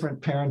with different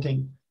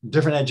parenting,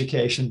 different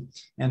education,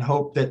 and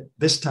hope that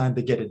this time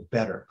they get it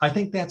better. I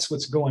think that's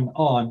what's going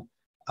on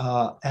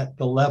at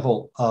the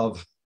level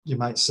of, you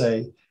might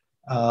say,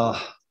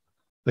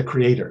 the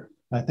Creator.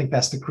 I think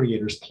that's the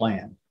Creator's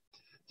plan.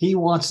 He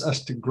wants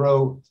us to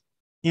grow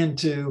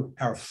into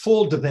our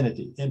full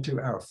divinity, into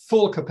our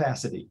full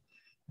capacity,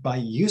 by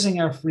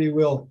using our free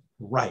will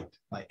right,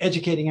 by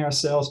educating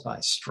ourselves, by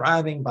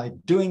striving, by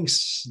doing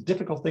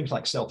difficult things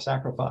like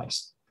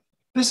self-sacrifice.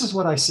 This is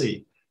what I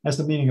see as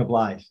the meaning of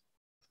life.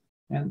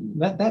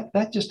 And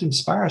that just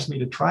inspires me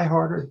to try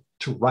harder,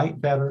 to write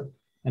better,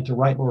 and to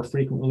write more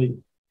frequently,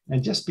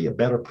 and just be a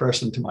better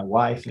person to my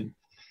wife. And,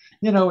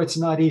 you know, it's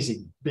not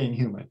easy being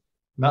human.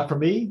 Not for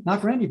me,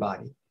 not for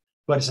anybody.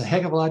 But it's a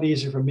heck of a lot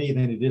easier for me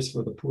than it is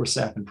for the poor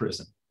sap in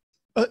prison.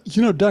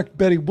 You know, Dr.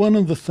 Betty, one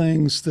of the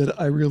things that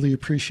I really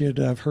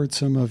appreciated, I've heard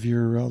some of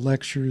your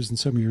lectures and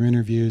some of your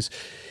interviews,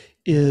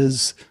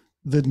 is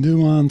the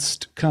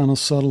nuanced, kind of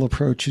subtle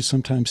approach you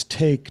sometimes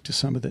take to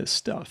some of this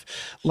stuff.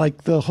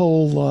 Like the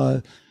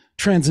whole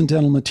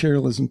transcendental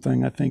materialism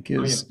thing, I think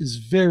is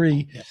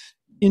very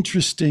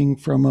interesting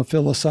from a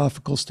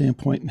philosophical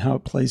standpoint and how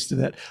it plays to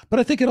that.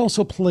 But I think it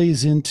also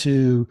plays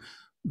into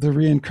the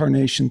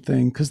reincarnation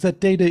thing, because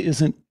that data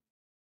isn't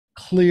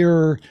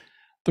clear.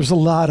 There's a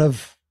lot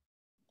of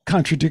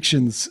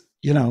contradictions,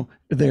 you know,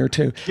 there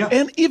too. Yeah.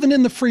 And even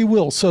in the free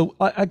will. So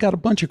I got a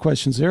bunch of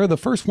questions there. The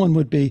first one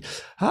would be,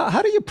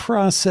 how do you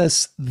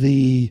process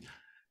the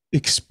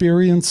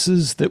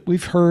experiences that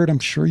we've heard? I'm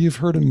sure you've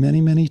heard them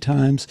many, many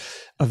times,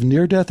 of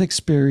near-death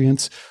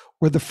experience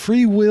where the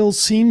free will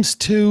seems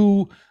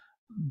to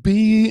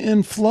be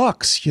in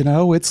flux. You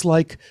know, it's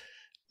like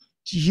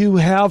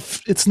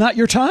it's not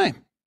your time.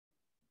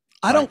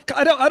 I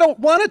don't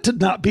want it to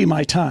not be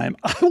my time.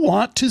 I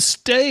want to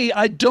stay.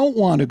 I don't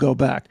want to go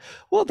back.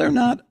 Well, they're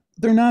not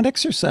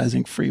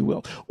exercising free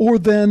will. Or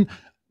then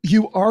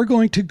you are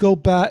going to go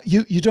back.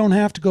 You don't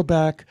have to go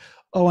back.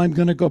 Oh, I'm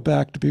going to go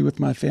back to be with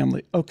my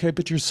family. Okay,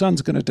 but your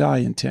son's going to die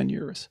in 10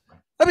 years.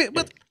 I mean,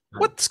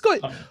 what's going?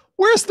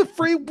 Where's the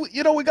free?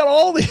 You know, we got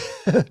all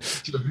the.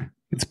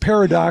 It's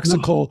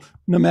paradoxical,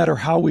 no matter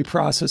how we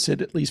process it,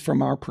 at least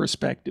from our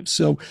perspective.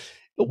 So,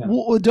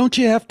 don't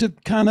you have to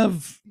kind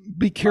of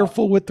be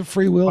careful with the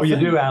free will? Oh, you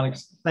do,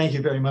 Alex. Thank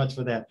you very much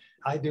for that.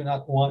 I do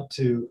not want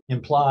to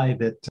imply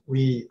that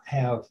we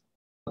have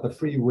the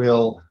free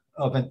will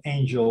of an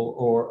angel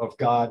or of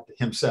God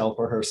himself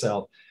or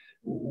herself.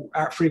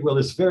 Our free will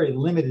is very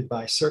limited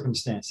by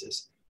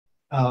circumstances.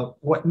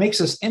 What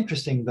makes us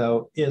interesting,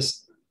 though,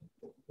 is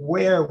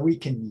where we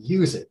can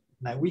use it.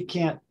 Now, we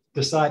can't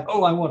decide,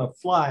 oh, I want to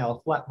fly,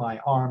 I'll flap my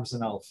arms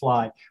and I'll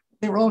fly.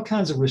 There are all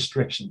kinds of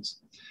restrictions.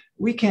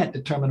 We can't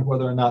determine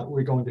whether or not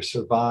we're going to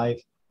survive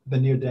the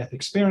near-death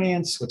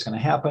experience, what's going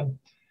to happen.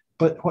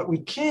 But what we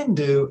can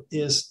do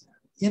is,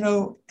 you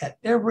know, at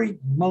every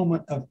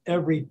moment of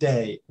every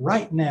day,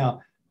 right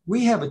now,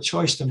 we have a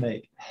choice to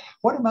make.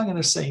 What am I going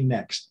to say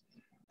next?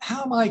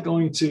 How am I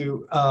going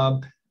to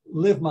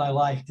live my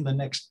life in the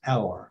next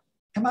hour?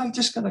 Am I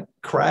just going to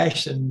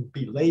crash and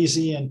be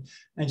lazy and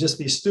just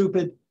be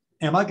stupid?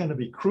 Am I going to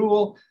be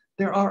cruel?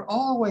 There are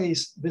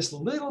always this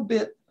little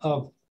bit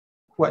of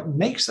what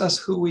makes us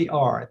who we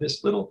are,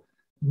 this little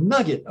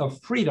nugget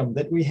of freedom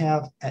that we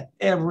have at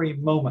every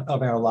moment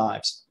of our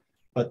lives.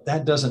 But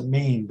that doesn't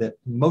mean that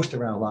most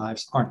of our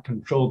lives aren't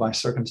controlled by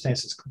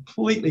circumstances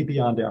completely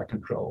beyond our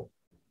control.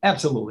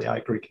 Absolutely, I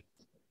agree.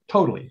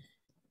 Totally.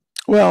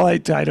 Well, I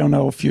don't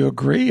know if you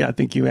agree. I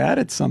think you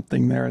added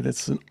something there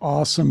that's an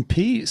awesome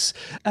piece.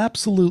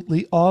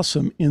 Absolutely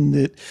awesome in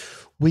that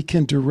we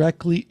can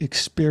directly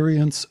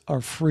experience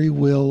our free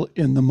will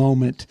in the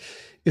moment,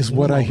 is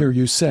what I hear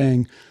you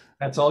saying.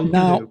 That's all you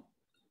can do.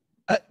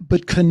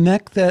 But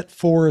connect that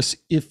for us,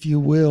 if you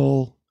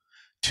will,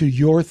 to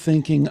your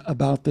thinking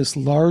about this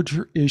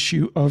larger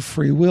issue of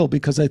free will,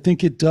 because I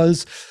think it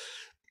does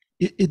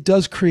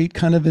create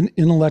kind of an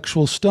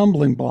intellectual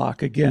stumbling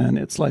block. Again,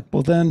 it's like,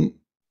 well, then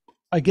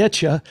I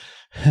get you.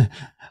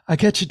 I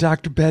get you,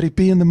 Dr. Betty.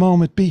 Be in the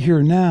moment, be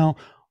here now.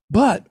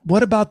 But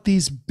what about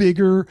these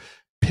bigger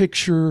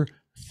picture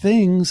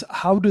things?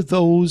 How do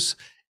those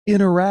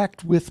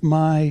interact with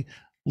my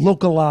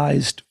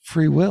localized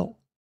free will?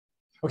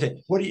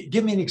 Okay,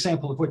 give me an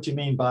example of what you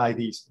mean by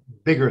these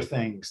bigger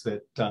things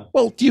that?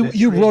 Well,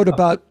 you wrote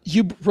about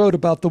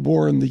the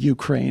war in the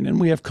Ukraine, and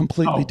we have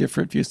completely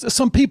different views.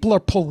 Some people are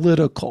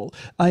political.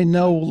 I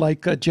know,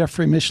 like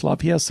Jeffrey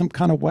Mishlove, he has some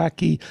kind of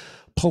wacky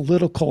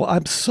political.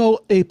 I'm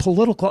so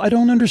apolitical. I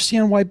don't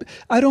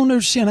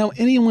understand how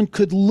anyone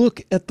could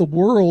look at the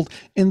world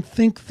and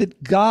think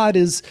that God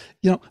is,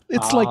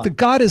 it's like the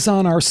God is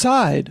on our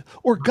side,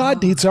 or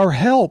God needs our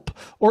help,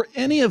 or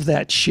any of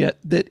that shit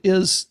that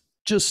is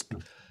just,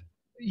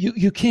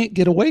 you can't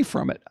get away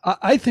from it.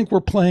 I think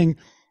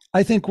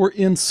we're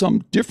in some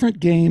different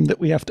game that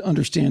we have to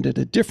understand at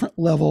a different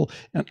level.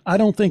 And I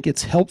don't think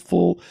it's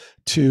helpful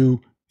to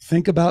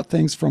think about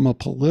things from a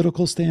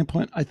political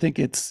standpoint. I think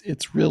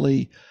it's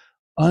really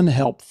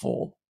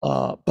unhelpful,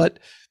 but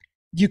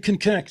you can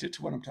connect it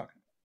to what I'm talking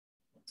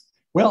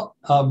about.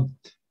 Well,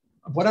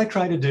 what I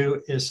try to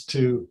do is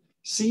to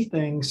see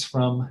things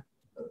from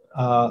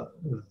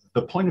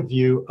the point of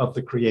view of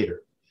the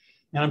creator.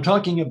 And I'm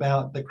talking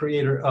about the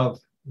creator of,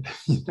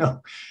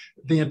 the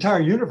entire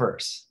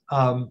universe.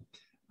 I'm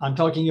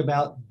talking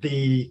about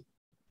the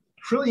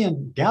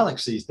trillion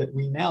galaxies that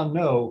we now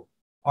know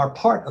are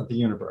part of the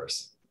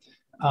universe.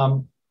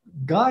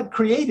 God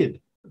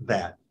created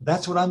that.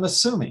 That's what I'm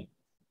assuming.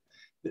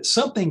 That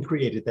something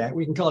created that.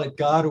 We can call it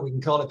God, or we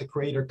can call it the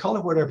creator, call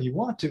it whatever you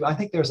want to. I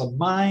think there's a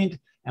mind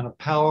and a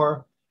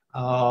power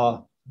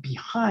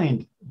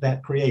behind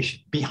that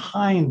creation,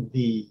 behind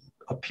the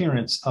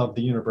appearance of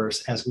the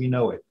universe as we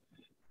know it,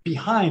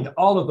 behind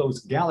all of those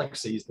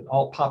galaxies that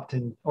all popped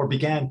in or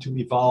began to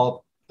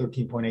evolve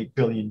 13.8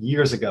 billion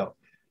years ago.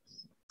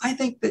 I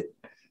think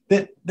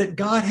that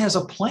God has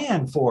a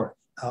plan for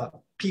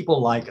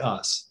people like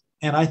us.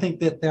 And I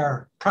think that there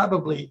are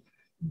probably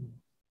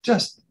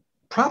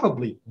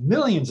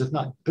millions, if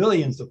not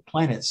billions, of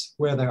planets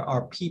where there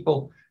are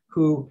people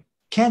who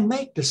can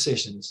make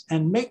decisions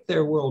and make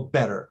their world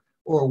better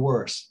or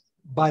worse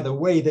by the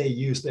way they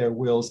use their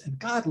wills. And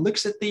God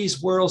looks at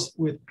these worlds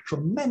with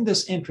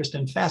tremendous interest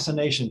and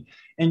fascination.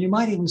 And you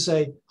might even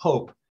say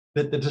hope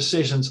that the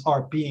decisions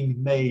are being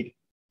made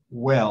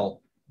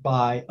well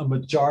by a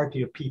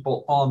majority of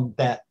people on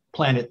that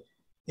planet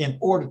in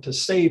order to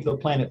save the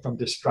planet from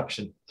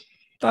destruction.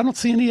 I don't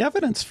see any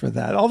evidence for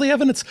that. All the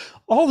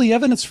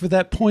evidence for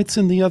that points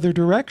in the other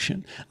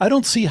direction. I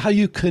don't see how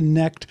you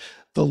connect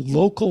the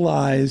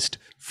localized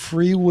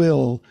free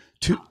will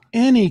to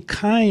any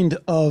kind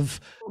of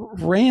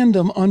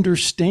random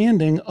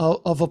understanding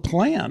of a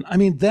plan. I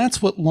mean,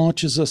 that's what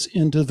launches us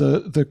into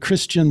the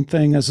Christian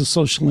thing as a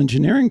social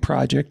engineering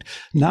project,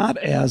 not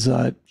as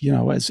a,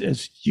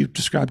 as you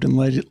described in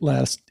the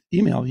last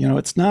email.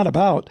 It's not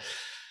about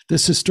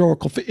this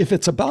historical. If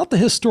it's about the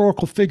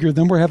historical figure,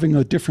 then we're having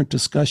a different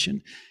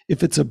discussion.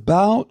 If it's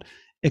about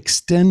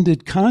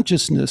extended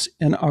consciousness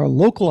and our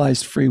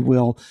localized free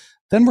will,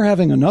 then we're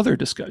having another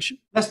discussion.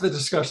 That's the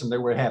discussion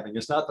that we're having.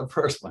 It's not the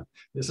first one.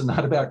 This is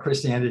not about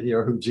Christianity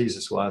or who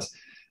Jesus was.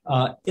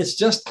 It's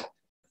just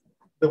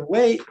the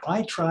way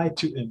I try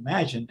to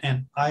imagine,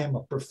 and I am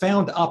a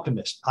profound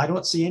optimist. I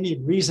don't see any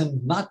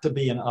reason not to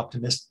be an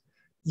optimist.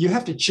 You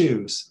have to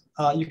choose.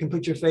 You can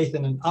put your faith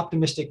in an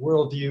optimistic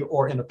worldview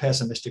or in a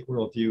pessimistic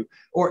worldview,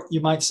 or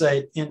you might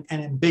say in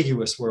an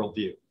ambiguous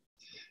worldview.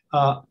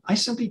 I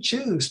simply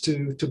choose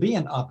to be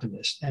an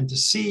optimist and to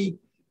see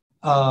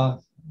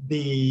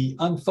the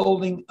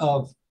unfolding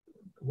of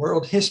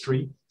world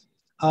history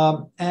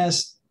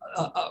as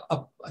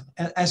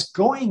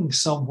going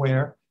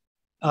somewhere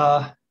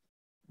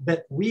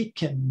that we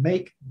can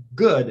make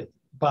good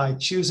by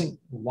choosing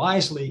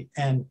wisely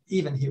and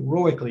even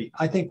heroically.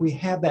 I think we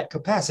have that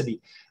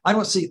capacity. I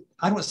don't see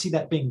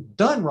that being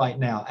done right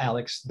now,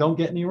 Alex. Don't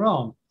get me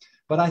wrong,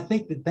 but I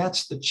think that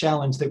that's the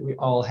challenge that we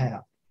all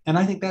have. And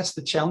I think that's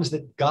the challenge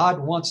that God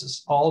wants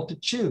us all to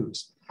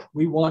choose.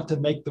 We want to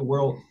make the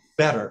world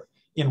better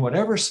in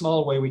whatever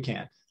small way we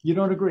can. You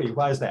don't agree?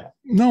 Why is that?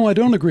 No, I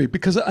don't agree,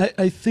 because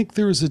I think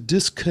there is a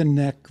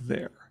disconnect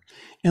there.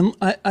 And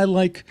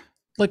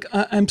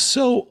I'm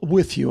so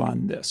with you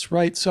on this,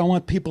 right? So I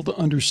want people to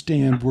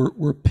understand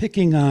we're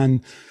picking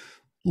on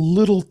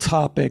little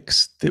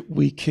topics that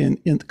we can,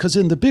 because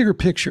in the bigger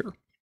picture,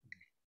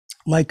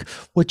 like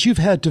what you've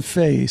had to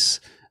face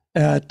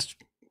at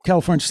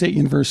California State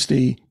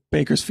University,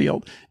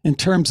 Bakersfield, in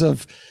terms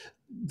of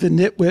the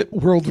nitwit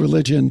world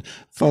religion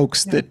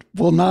folks that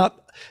will not,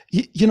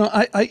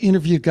 I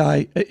interview a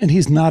guy, and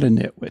he's not a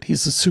nitwit.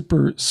 He's a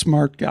super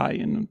smart guy,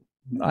 and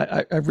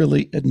I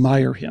really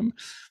admire him.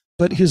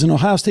 But he's an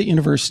Ohio State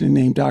University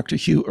named Dr.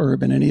 Hugh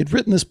Urban, and he had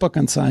written this book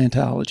on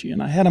Scientology,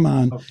 and I had him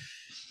on,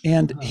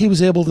 and he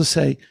was able to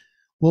say,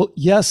 well,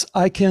 yes,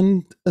 I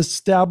can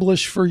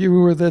establish for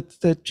you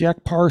that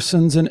Jack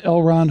Parsons and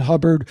L. Ron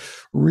Hubbard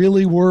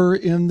really were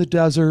in the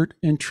desert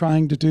and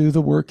trying to do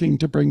the working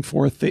to bring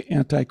forth the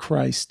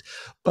Antichrist.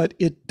 But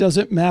it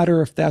doesn't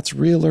matter if that's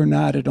real or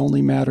not. It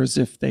only matters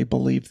if they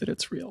believe that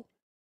it's real.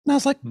 And I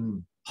was like,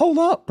 hold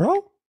up,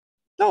 bro.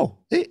 No,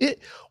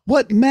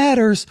 what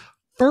matters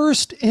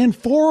first and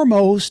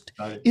foremost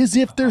is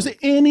if there's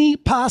any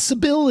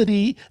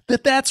possibility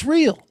that that's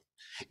real.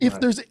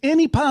 If there's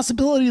any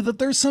possibility that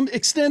there's some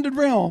extended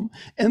realm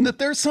and that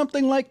there's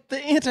something like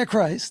the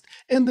Antichrist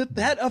and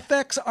that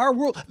affects our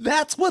world,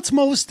 that's what's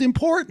most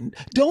important.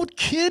 Don't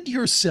kid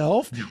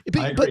yourself.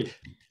 I agree.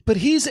 But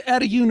he's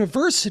at a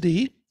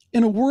university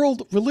in a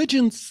world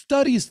religion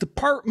studies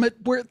department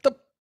where the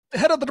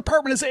head of the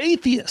department is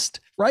atheist,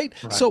 right?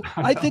 So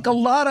I think a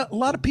lot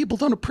of people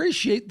don't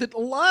appreciate that a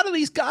lot of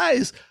these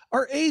guys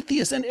are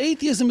atheists, and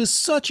atheism is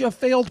such a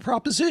failed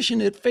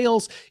proposition. It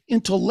fails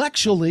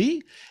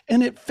intellectually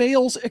and it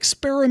fails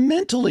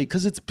experimentally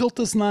because it's built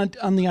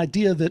on the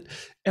idea that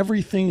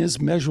everything is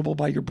measurable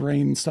by your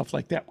brain and stuff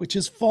like that, which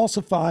is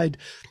falsified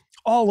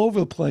all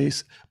over the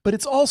place. But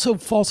it's also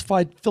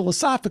falsified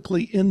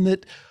philosophically in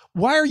that,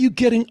 why are you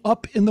getting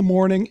up in the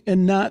morning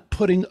and not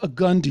putting a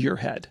gun to your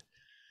head?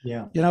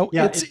 Yeah.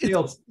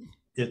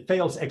 It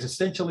fails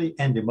existentially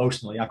and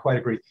emotionally. I quite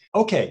agree.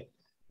 Okay,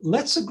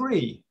 let's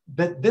agree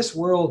that this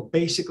world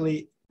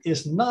basically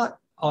is not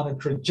on a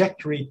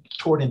trajectory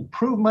toward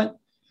improvement.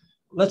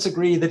 Let's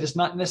agree that it's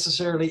not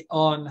necessarily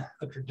on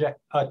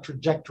a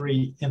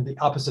trajectory in the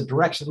opposite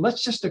direction.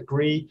 Let's just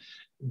agree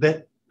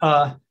that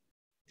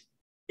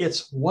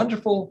it's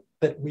wonderful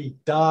that we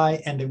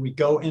die and that we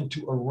go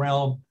into a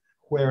realm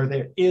where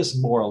there is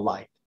more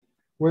light,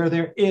 where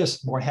there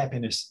is more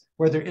happiness,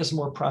 where there is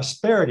more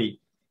prosperity,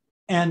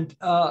 and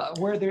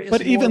where there is.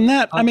 But even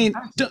that, I mean,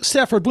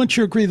 Stafford, wouldn't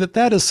you agree that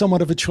that is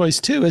somewhat of a choice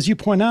too? As you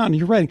point out, and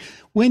you're right,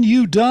 when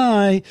you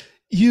die,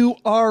 you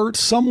are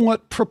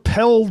somewhat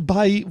propelled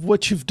by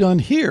what you've done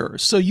here.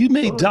 So you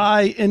may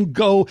die and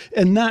go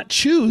and not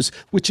choose,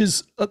 which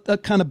is a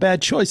kind of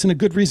bad choice and a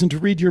good reason to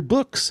read your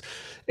books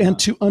and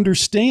to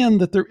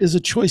understand that there is a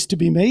choice to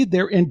be made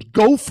there and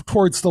go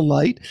towards the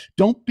light.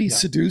 Don't be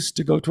seduced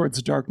to go towards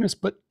the darkness,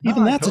 but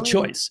even that's a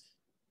choice.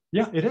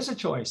 Yeah, it is a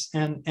choice.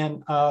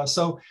 And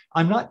so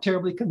I'm not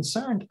terribly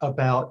concerned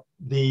about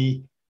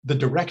the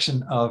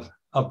direction of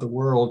the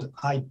world.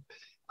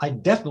 I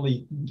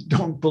definitely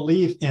don't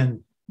believe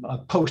in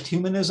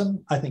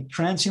post-humanism. I think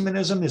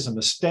transhumanism is a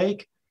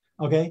mistake.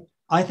 Okay.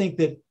 I think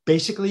that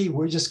basically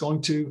we're just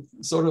going to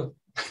sort of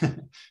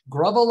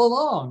grovel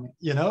along,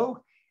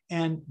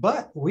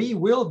 but we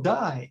will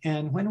die.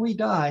 And when we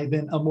die,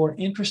 then a more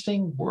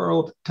interesting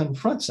world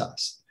confronts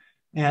us.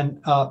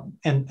 And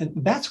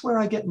that's where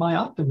I get my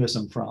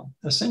optimism from.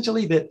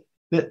 Essentially,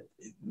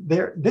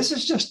 this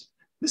is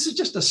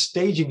just a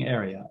staging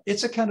area.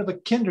 It's a kind of a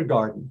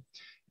kindergarten,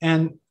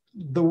 and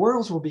the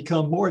worlds will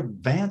become more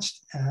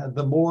advanced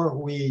the more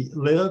we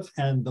live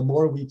and the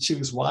more we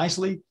choose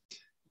wisely.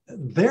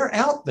 They're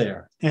out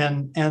there,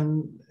 and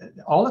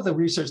all of the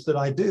research that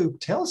I do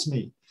tells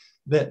me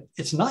that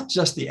it's not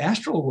just the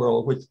astral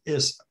world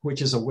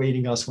which is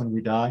awaiting us when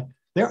we die.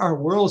 There are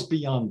worlds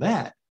beyond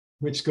that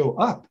which go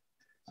up.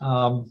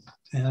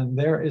 And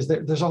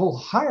there's a whole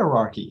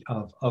hierarchy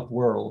of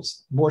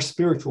worlds, more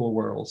spiritual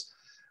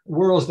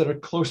worlds that are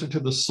closer to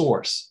the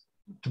source,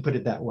 to put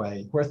it that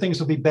way, where things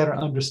will be better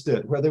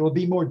understood, where there will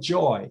be more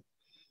joy.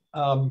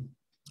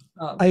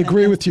 I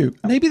agree with you.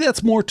 Maybe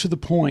that's more to the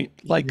point.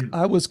 Like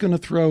I was going to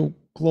throw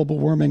global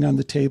warming on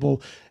the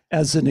table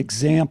as an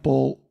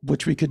example,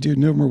 which we could do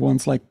numerous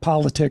ones like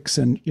politics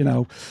and,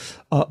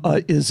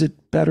 is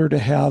it better to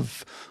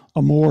have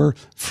a more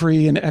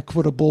free and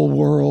equitable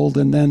world?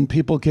 And then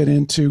people get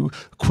into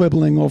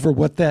quibbling over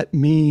what that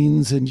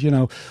means. And,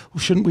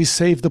 shouldn't we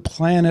save the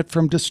planet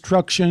from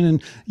destruction?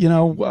 And,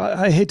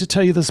 I hate to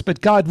tell you this,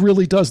 but God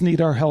really does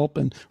need our help,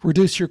 and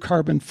reduce your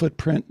carbon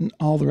footprint and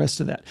all the rest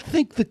of that. I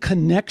think the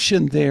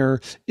connection there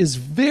is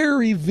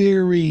very,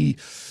 very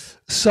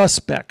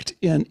suspect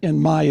in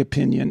my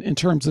opinion, in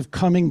terms of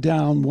coming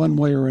down one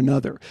way or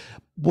another.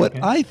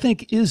 What I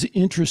think is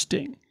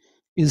interesting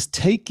is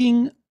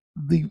taking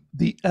the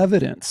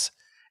evidence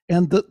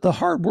and the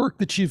hard work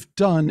that you've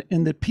done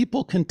and that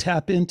people can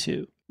tap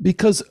into.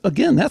 Because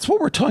again, that's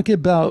what we're talking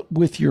about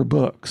with your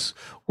books.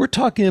 We're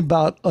talking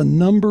about a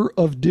number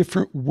of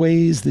different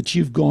ways that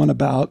you've gone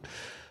about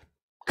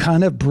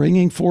kind of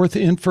bringing forth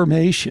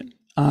information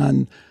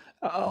on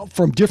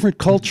from different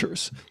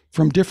cultures,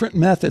 from different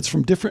methods,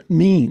 from different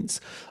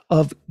means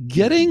of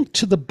getting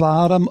to the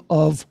bottom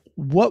of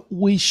what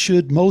we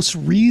should most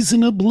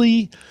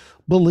reasonably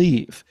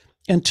believe.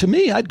 And to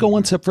me, I'd go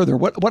one step further.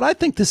 What I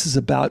think this is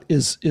about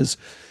is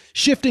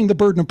shifting the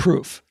burden of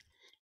proof.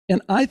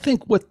 And I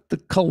think what the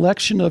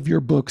collection of your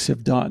books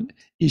have done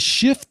is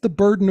shift the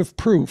burden of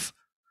proof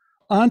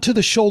onto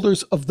the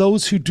shoulders of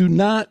those who do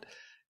not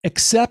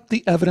accept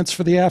the evidence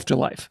for the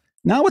afterlife.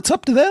 Now it's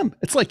up to them.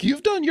 It's like,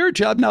 you've done your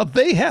job. Now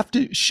they have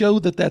to show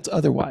that that's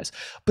otherwise.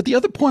 But the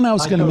other point I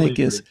was going to make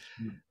is,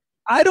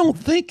 I don't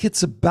think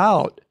it's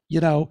about,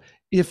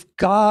 if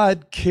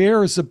God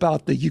cares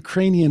about the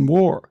Ukrainian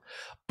war,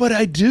 but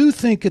I do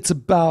think it's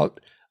about,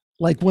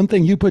 like one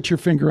thing you put your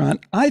finger on,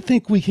 I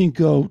think we can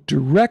go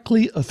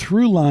directly a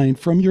through line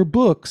from your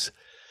books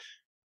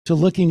to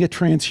looking at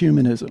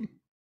transhumanism.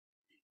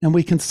 And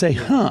we can say,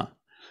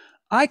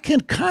 I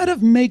can kind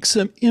of make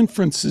some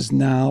inferences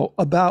now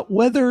about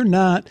whether or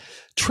not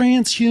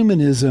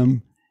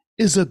transhumanism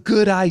is a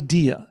good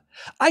idea.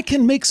 I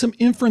can make some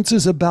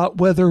inferences about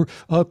whether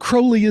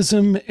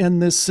Crowleyism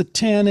and this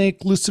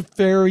satanic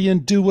Luciferian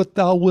do what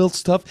thou wilt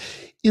stuff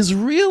is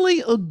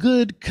really a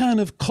good kind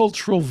of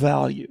cultural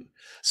value.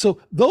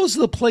 So those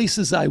are the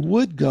places I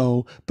would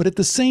go. But at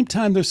the same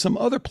time, there's some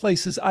other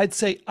places I'd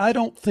say I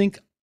don't think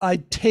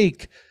I'd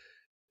take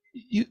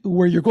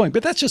where you're going.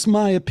 But that's just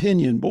my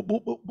opinion.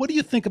 What do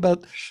you think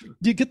about,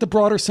 do you get the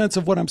broader sense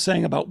of what I'm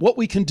saying about what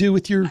we can do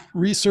with your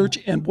research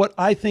and what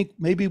I think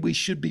maybe we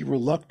should be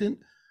reluctant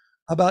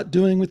about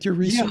doing with your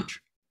research?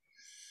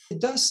 Yeah.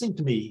 It does seem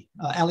to me,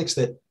 Alex,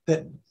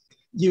 that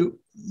you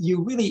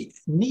really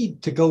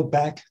need to go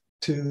back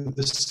to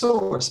the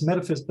source,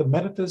 the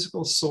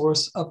metaphysical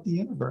source of the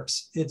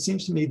universe. It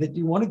seems to me that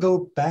you want to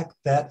go back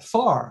that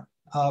far.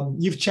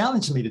 You've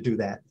challenged me to do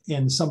that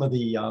in some of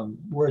the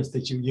words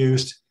that you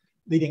used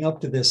leading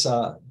up to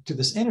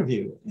this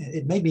interview.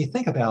 It made me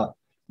think about,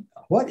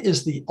 what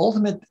is the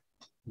ultimate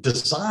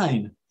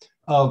design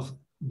of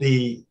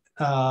the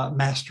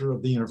master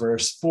of the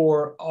universe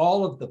for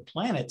all of the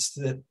planets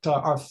that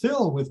are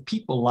filled with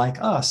people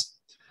like us?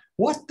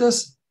 What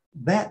does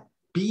that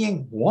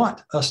being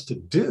want us to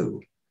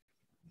do?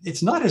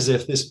 It's not as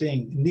if this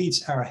being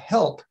needs our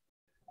help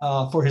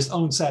for his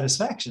own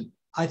satisfaction.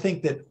 I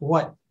think that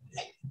what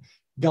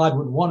God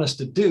would want us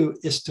to do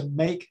is to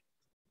make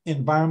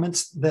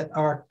environments that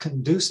are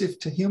conducive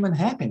to human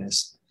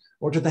happiness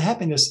or to the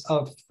happiness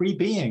of free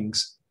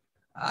beings.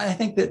 I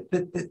think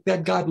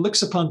that God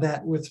looks upon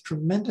that with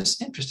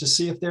tremendous interest to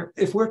see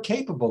if we're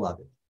capable of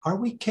it. Are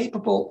we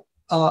capable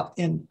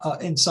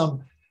in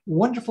some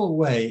wonderful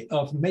way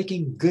of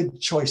making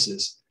good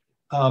choices?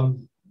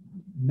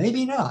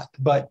 Maybe not,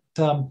 but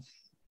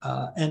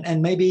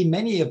and maybe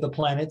many of the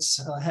planets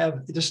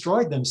have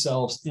destroyed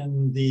themselves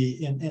in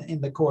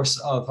the course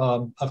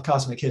of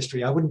cosmic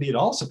history. I wouldn't be at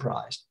all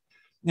surprised,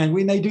 and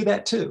we may do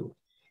that too.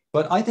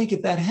 But I think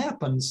if that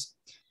happens,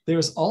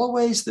 there's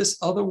always this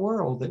other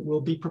world that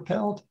we'll be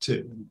propelled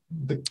to.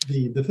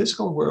 The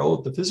physical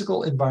world, the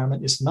physical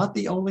environment is not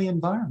the only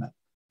environment.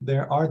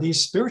 There are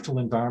these spiritual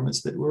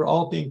environments that we're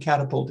all being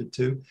catapulted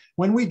to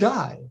when we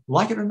die,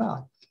 like it or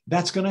not.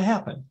 That's going to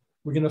happen.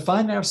 We're going to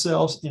find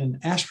ourselves in an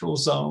astral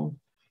zone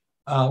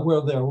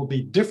where there will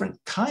be different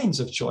kinds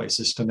of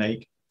choices to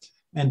make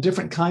and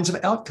different kinds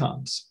of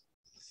outcomes.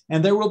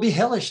 And there will be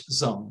hellish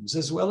zones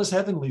as well as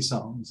heavenly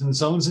zones and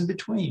zones in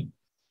between.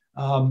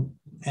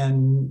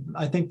 And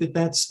I think that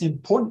that's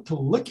important to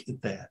look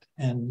at that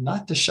and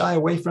not to shy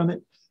away from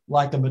it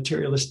like a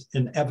materialist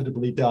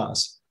inevitably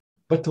does,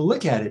 but to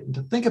look at it and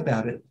to think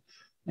about it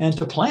and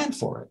to plan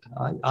for it.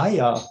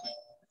 I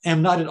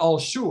am not at all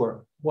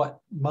sure what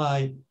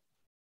my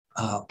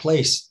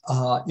place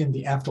in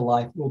the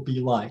afterlife will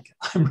be like.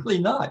 I'm really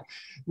not.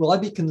 Will I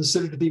be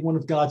considered to be one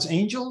of God's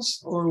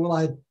angels, or will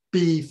I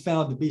be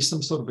found to be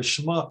some sort of a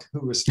schmuck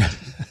who is,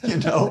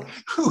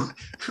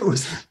 who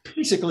is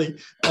basically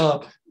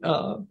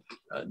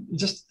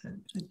just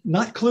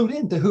not clued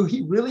into who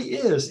he really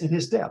is in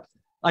his depth?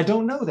 I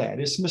don't know that.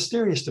 It's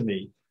mysterious to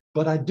me,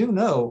 but I do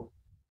know,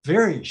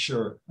 very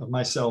sure of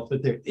myself,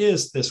 that there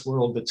is this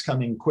world that's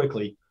coming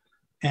quickly,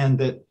 and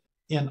that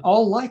in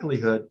all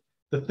likelihood,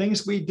 the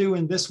things we do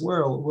in this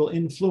world will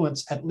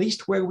influence at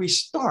least where we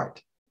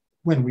start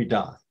when we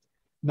die.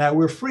 Now,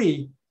 we're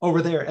free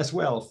over there as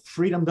well.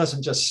 Freedom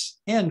doesn't just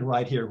end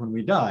right here when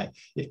we die.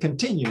 It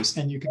continues,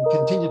 and you can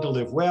continue to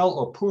live well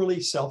or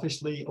poorly,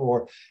 selfishly,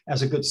 or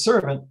as a good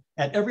servant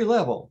at every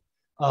level,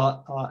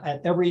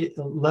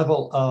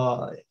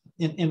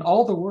 in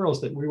all the worlds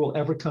that we will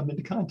ever come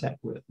into contact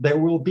with. There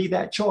will be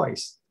that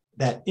choice,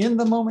 that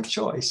in-the-moment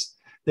choice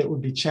that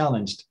would be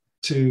challenged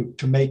to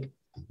make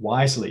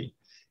wisely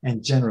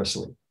and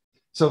generously.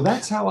 So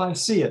that's how I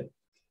see it.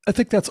 I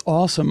think that's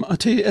awesome. I'll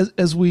tell you,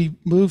 as we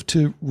move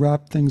to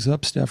wrap things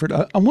up, Stafford,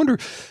 I wonder,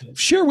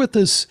 share with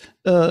us,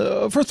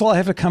 first of all, I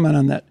have to comment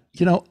on that.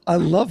 You know, I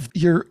love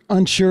your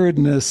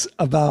unsureness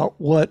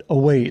about what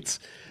awaits.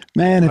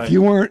 Man, Right. if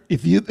you weren't,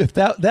 if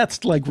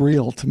that's like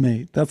real to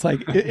me. That's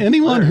like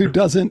anyone who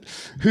doesn't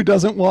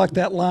walk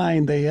that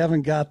line, they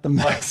haven't got the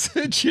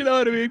message. You know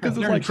what I mean? Because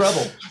it's They're like in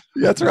trouble.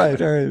 That's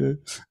right. All right.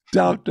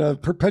 Doubt,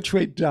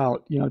 perpetuate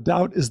doubt. You know,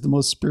 doubt is the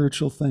most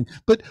spiritual thing.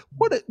 But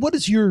what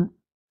is your,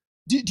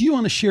 do you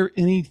want to share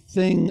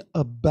anything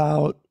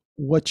about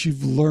what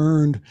you've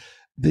learned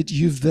that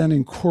you've then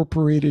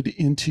incorporated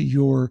into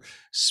your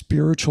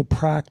spiritual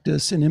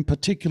practice, and in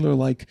particular,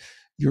 like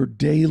your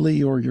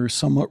daily or your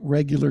somewhat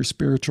regular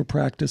spiritual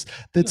practice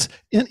that's,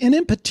 and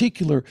in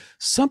particular,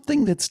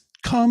 something that's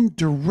come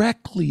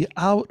directly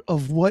out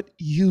of what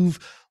you've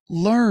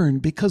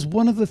learned? Because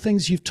one of the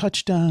things you've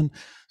touched on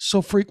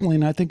so frequently,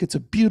 and I think it's a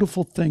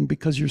beautiful thing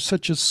because you're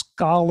such a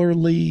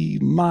scholarly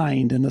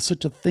mind and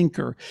such a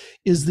thinker,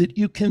 is that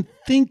you can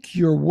think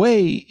your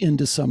way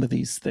into some of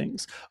these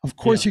things. Of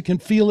course, you can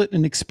feel it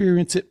and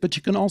experience it, but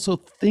you can also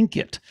think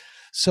it.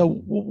 So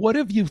what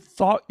have you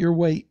thought your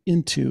way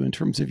into in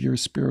terms of your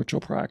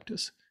spiritual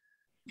practice?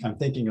 I'm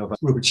thinking of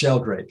Rupert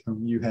Sheldrake,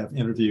 whom you have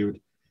interviewed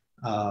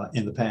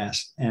in the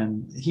past,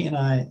 and he and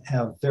I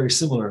have very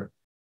similar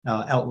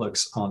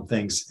outlooks on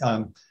things.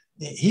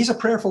 He's a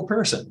prayerful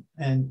person,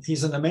 and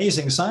he's an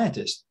amazing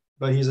scientist,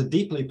 but he's a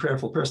deeply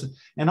prayerful person.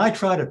 And I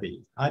try to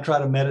be. I try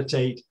to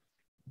meditate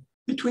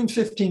between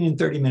 15 and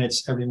 30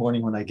 minutes every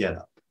morning when I get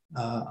up.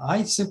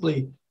 I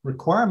simply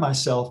require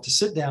myself to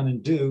sit down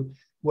and do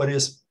what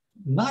is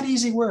not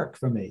easy work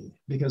for me,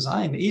 because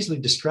I am easily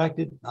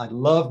distracted. I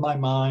love my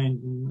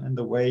mind and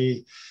the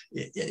way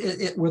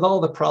with all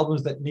the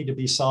problems that need to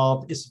be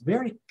solved, it's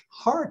very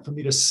hard for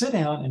me to sit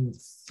down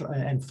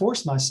and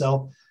force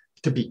myself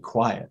to be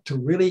quiet, to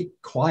really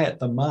quiet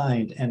the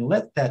mind and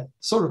let that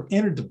sort of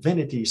inner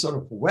divinity sort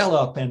of well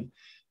up and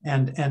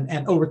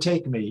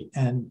overtake me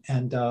and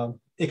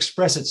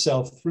express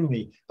itself through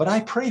me. But I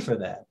pray for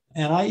that.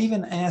 And I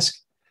even ask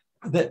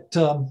that,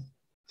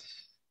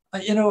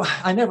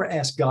 I never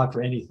ask God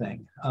for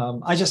anything.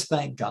 I just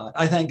thank God.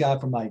 I thank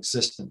God for my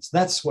existence.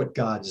 That's what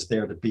God is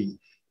there to be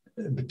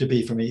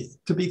for me,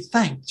 to be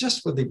thanked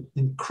just for the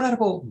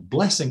incredible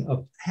blessing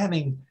of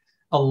having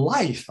a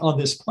life on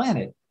this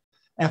planet.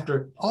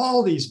 After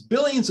all these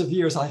billions of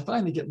years, I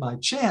finally get my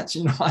chance.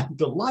 I'm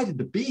delighted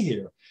to be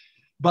here,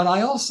 but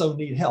I also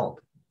need help.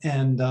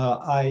 And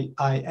I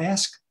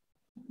ask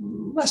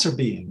lesser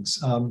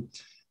beings,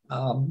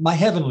 my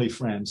heavenly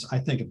friends, I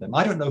think of them.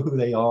 I don't know who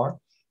they are,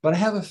 but I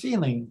have a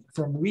feeling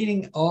from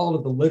reading all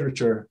of the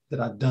literature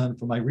that I've done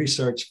for my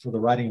research, for the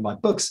writing of my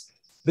books,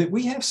 that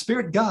we have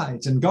spirit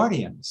guides and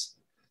guardians.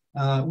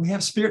 We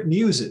have spirit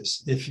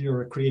muses, if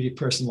you're a creative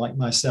person like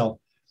myself.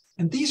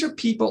 And these are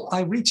people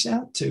I reach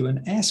out to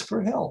and ask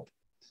for help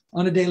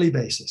on a daily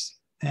basis.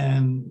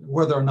 And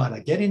whether or not I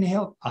get any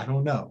help, I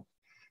don't know,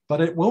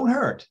 but it won't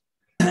hurt.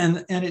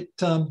 And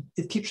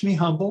it keeps me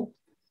humble.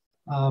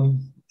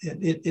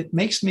 It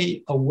makes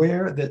me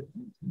aware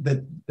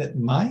that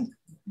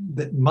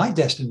my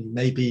destiny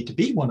may be to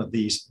be one of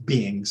these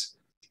beings,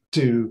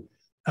 to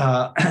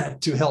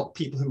help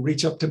people who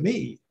reach up to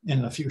me.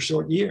 In a few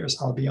short years,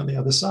 I'll be on the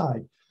other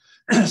side.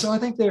 So I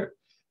think there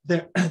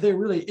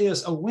really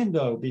is a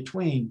window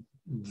between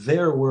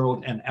their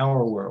world and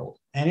our world,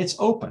 and it's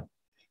open.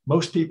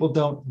 Most people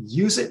don't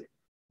use it.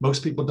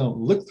 Most people don't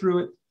look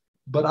through it,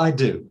 but I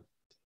do.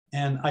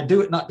 And I do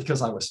it not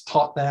because I was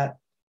taught that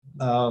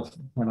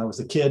when I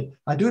was a kid.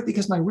 I do it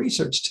because my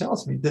research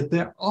tells me that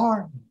there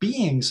are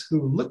beings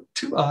who look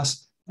to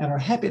us and are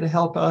happy to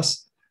help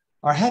us,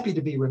 are happy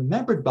to be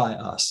remembered by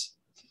us.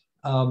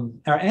 Our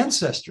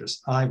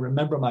ancestors, I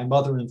remember my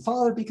mother and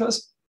father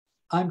because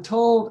I'm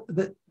told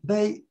that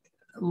they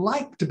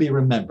like to be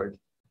remembered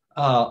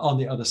on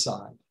the other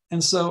side.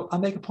 And so I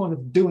make a point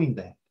of doing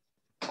that.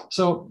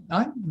 So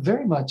I'm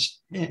very much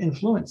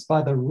influenced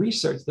by the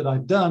research that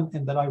I've done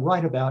and that I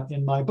write about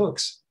in my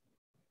books.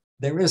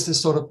 There is this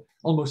sort of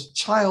almost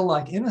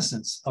childlike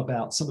innocence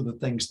about some of the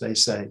things they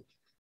say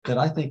that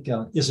I think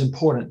is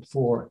important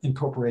for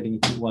incorporating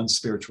into one's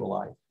spiritual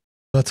life.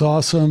 That's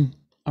awesome.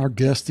 Our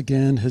guest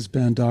again has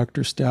been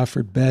Dr.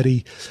 Stafford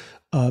Beatty.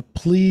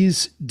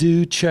 Please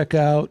do check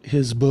out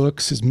his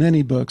books, his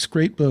many books,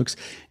 great books.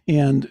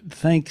 And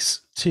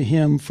thanks to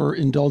him for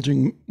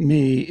indulging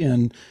me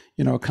in,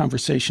 a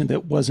conversation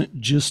that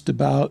wasn't just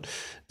about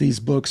these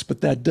books,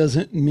 but that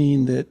doesn't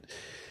mean that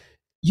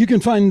you can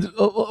find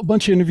a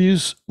bunch of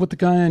interviews with the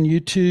guy on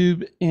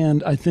YouTube,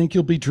 and I think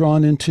you'll be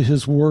drawn into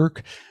his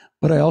work.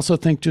 But I also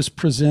think just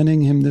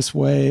presenting him this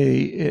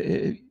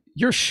way,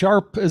 you're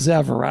sharp as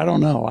ever. I don't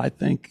know. I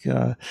think,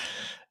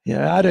 you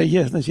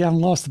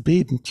haven't lost the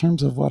beat in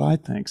terms of what I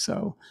think.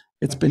 So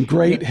it's been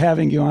great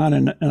having you on,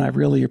 and I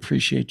really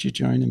appreciate you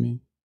joining me.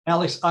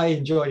 Alex, I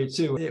enjoyed it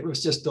too. It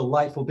was just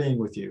delightful being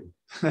with you.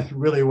 It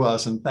really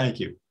was, and thank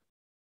you.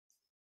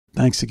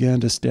 Thanks again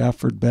to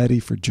Stafford Beatty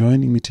for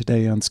joining me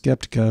today on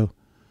Skeptiko.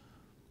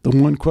 The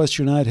one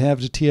question I'd have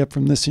to tee up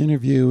from this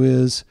interview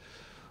is,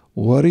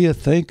 what do you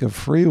think of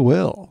free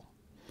will?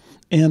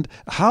 And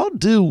how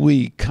do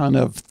we kind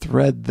of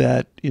thread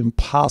that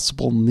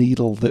impossible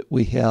needle that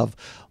we have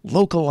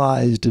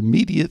localized,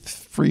 immediate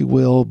free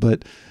will,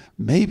 but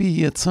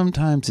maybe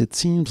sometimes it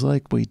seems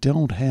like we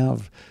don't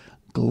have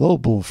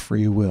global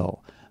free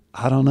will?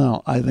 I don't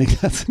know. I think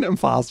that's an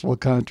impossible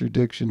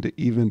contradiction to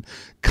even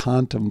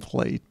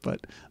contemplate,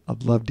 but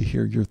I'd love to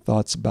hear your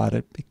thoughts about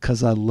it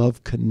because I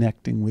love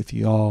connecting with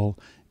y'all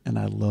and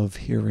I love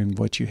hearing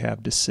what you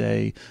have to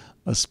say,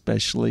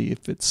 especially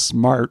if it's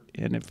smart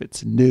and if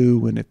it's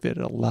new and if it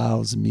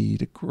allows me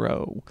to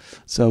grow.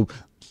 So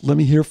let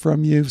me hear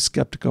from you,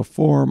 Skeptiko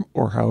Forum,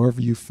 or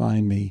however you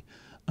find me.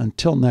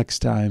 Until next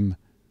time,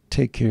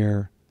 take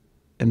care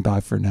and bye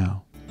for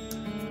now.